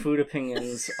 and your food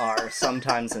opinions are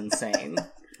sometimes insane.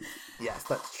 Yes,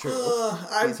 that's true.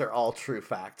 I'm These are all true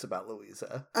facts about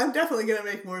Louisa. definitely going to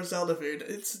make more Zelda food.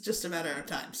 It's just a matter of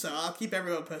time, so I'll keep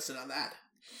everyone posted on that.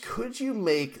 Could you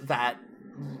make that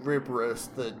rib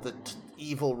roast, the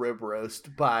evil rib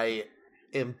roast, by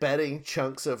embedding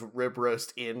chunks of rib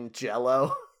roast in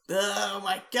Jell-O? Oh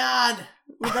my god!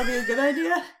 Would that be a good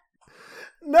idea?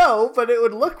 No, but it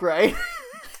would look right.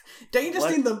 Don't you just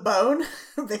What? need the bone,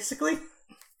 basically?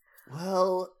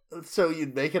 Well, so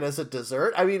you'd make it as a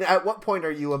dessert? I mean, at what point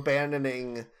are you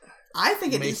abandoning I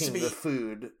think it needs to making be... the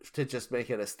food to just make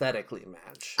it aesthetically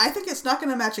match? I think it's not going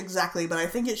to match exactly, but I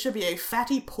think it should be a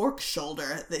fatty pork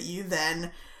shoulder that you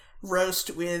then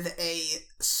roast with a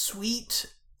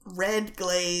sweet red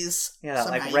glaze. Yeah,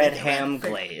 Somehow like you red make it ham red.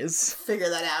 glaze. Figure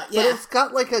that out. But Yeah. it's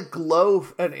got like a glow,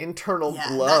 an internal Yeah,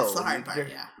 glow. that's the hard part,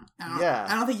 You're- yeah. Yeah.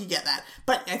 I don't think you get that.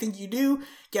 But I think you do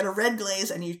get a red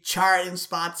glaze and you char it in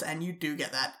spots and you do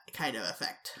get that kind of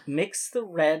effect. Mix the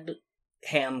red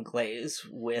ham glaze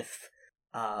with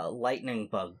lightning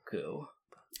bug goo.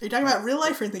 Are you talking about real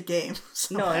life or in the game?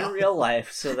 No, in real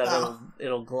life, so that Oh.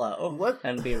 it'll glow What?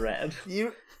 and be red.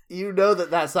 You know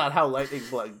that's not how lightning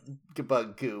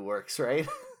bug goo works, right?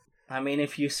 I mean,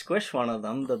 if you squish one of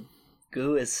them, the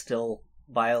goo is still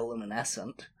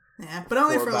bioluminescent. Yeah, but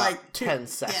only For for about like 10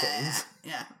 seconds.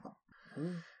 Yeah.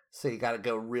 So you gotta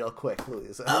go real quick,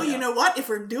 Louisa. Oh, you know what? If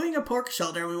we're doing a pork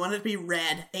shoulder, we want it to be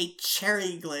red. A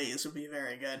cherry glaze would be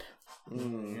very good.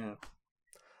 Yeah.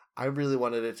 I really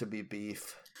wanted it to be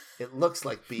beef. It looks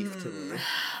like beef to me.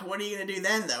 What are you going to do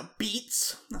then, though?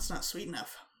 Beets? That's not sweet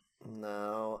enough.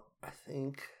 No, I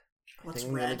think What's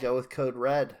I'm gonna red? go with Code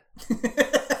Red.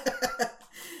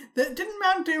 Didn't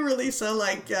Mountain Dew release a,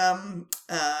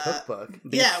 Cookbook.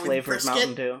 Beef Yeah, with flavored brisket.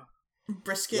 Mountain Dew.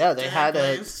 brisket? Yeah, they had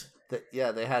glazed?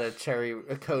 they had a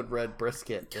Code Red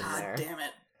brisket in God there. damn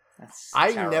it. That's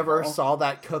I terrible. never saw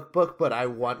that cookbook, but I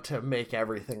want to make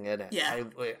everything in it. Yeah.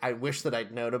 I wish that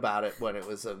I'd known about it when it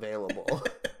was available.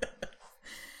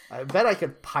 I bet I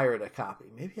could pirate a copy.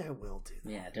 Maybe I will do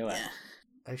that. Yeah, do it. Yeah.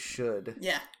 I should.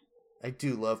 Yeah. I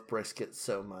do love brisket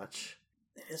so much.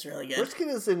 It is really good. Brisket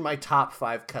is in my top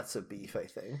 5 cuts of beef, I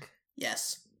think.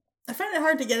 Yes. I find it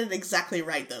hard to get it exactly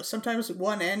right, though. Sometimes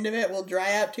one end of it will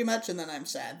dry out too much, and then I'm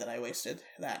sad that I wasted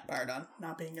that part on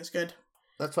not being as good.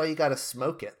 That's why you gotta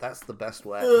smoke it. That's the best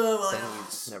way. well, Then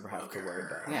you never have to worry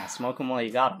about it. Yeah, smoke them while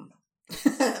you got them.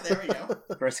 There we go.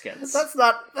 Briskets.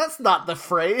 That's not the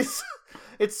phrase.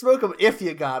 It's smoke them if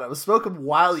you got them. Smoke them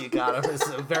while you got them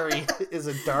is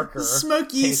a darker.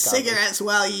 Smoke ye take on cigarettes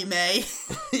while ye may. it.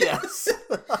 Yes.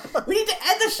 We need to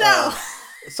end the show!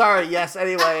 Sorry. Yes.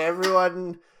 Anyway,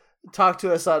 everyone, talk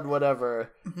to us on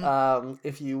whatever. Mm-hmm.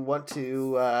 If you want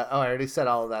to, I already said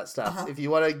all of that stuff. Uh-huh. If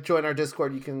you want to join our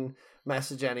Discord, you can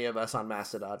message any of us on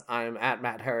Mastodon. I'm at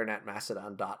Matt Heron at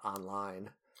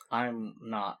mastodon.online. I'm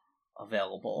not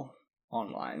available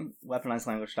online.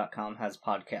 Weaponizedlanguage.com has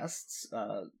podcasts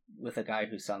with a guy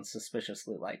who sounds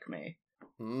suspiciously like me.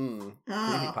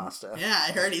 Creepypasta. Yeah,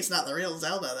 I heard he's not the real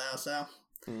Zelda, though, so...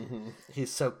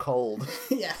 He's so cold.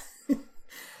 Yeah.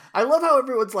 I love how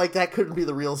everyone's like, that couldn't be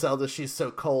the real Zelda, she's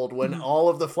so cold, when all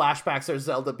of the flashbacks are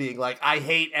Zelda being like, I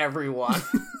hate everyone.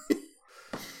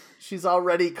 She's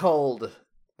already cold.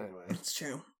 Anyway. It's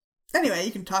true. Anyway,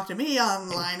 you can talk to me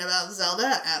online about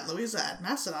Zelda at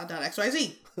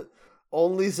Louisa@mastodon.xyz.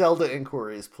 Only Zelda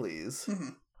inquiries, please.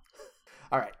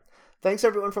 All right. Thanks,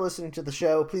 everyone, for listening to the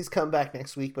show. Please come back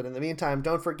next week, but in the meantime,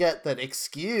 don't forget that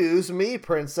excuse me,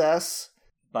 princess.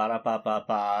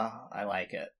 Ba-da-ba-ba-ba. I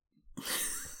like it.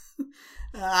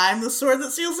 I'm the sword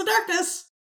that seals the darkness.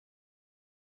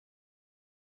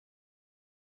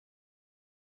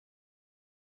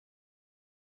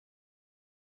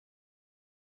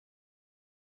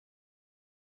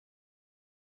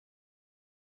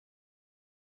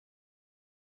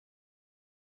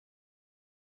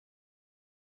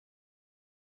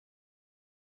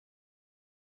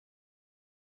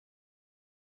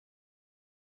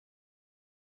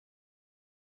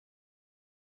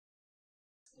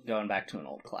 Going back to an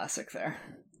old classic there.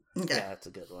 Okay. Yeah, that's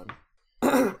a good one.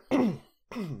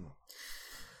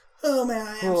 Oh man,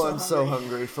 I am I'm so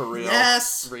hungry for real.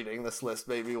 Yes! Reading this list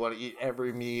made me want to eat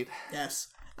every meat. Yes.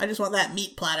 I just want that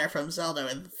meat platter from Zelda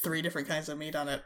with 3 different kinds of meat on it.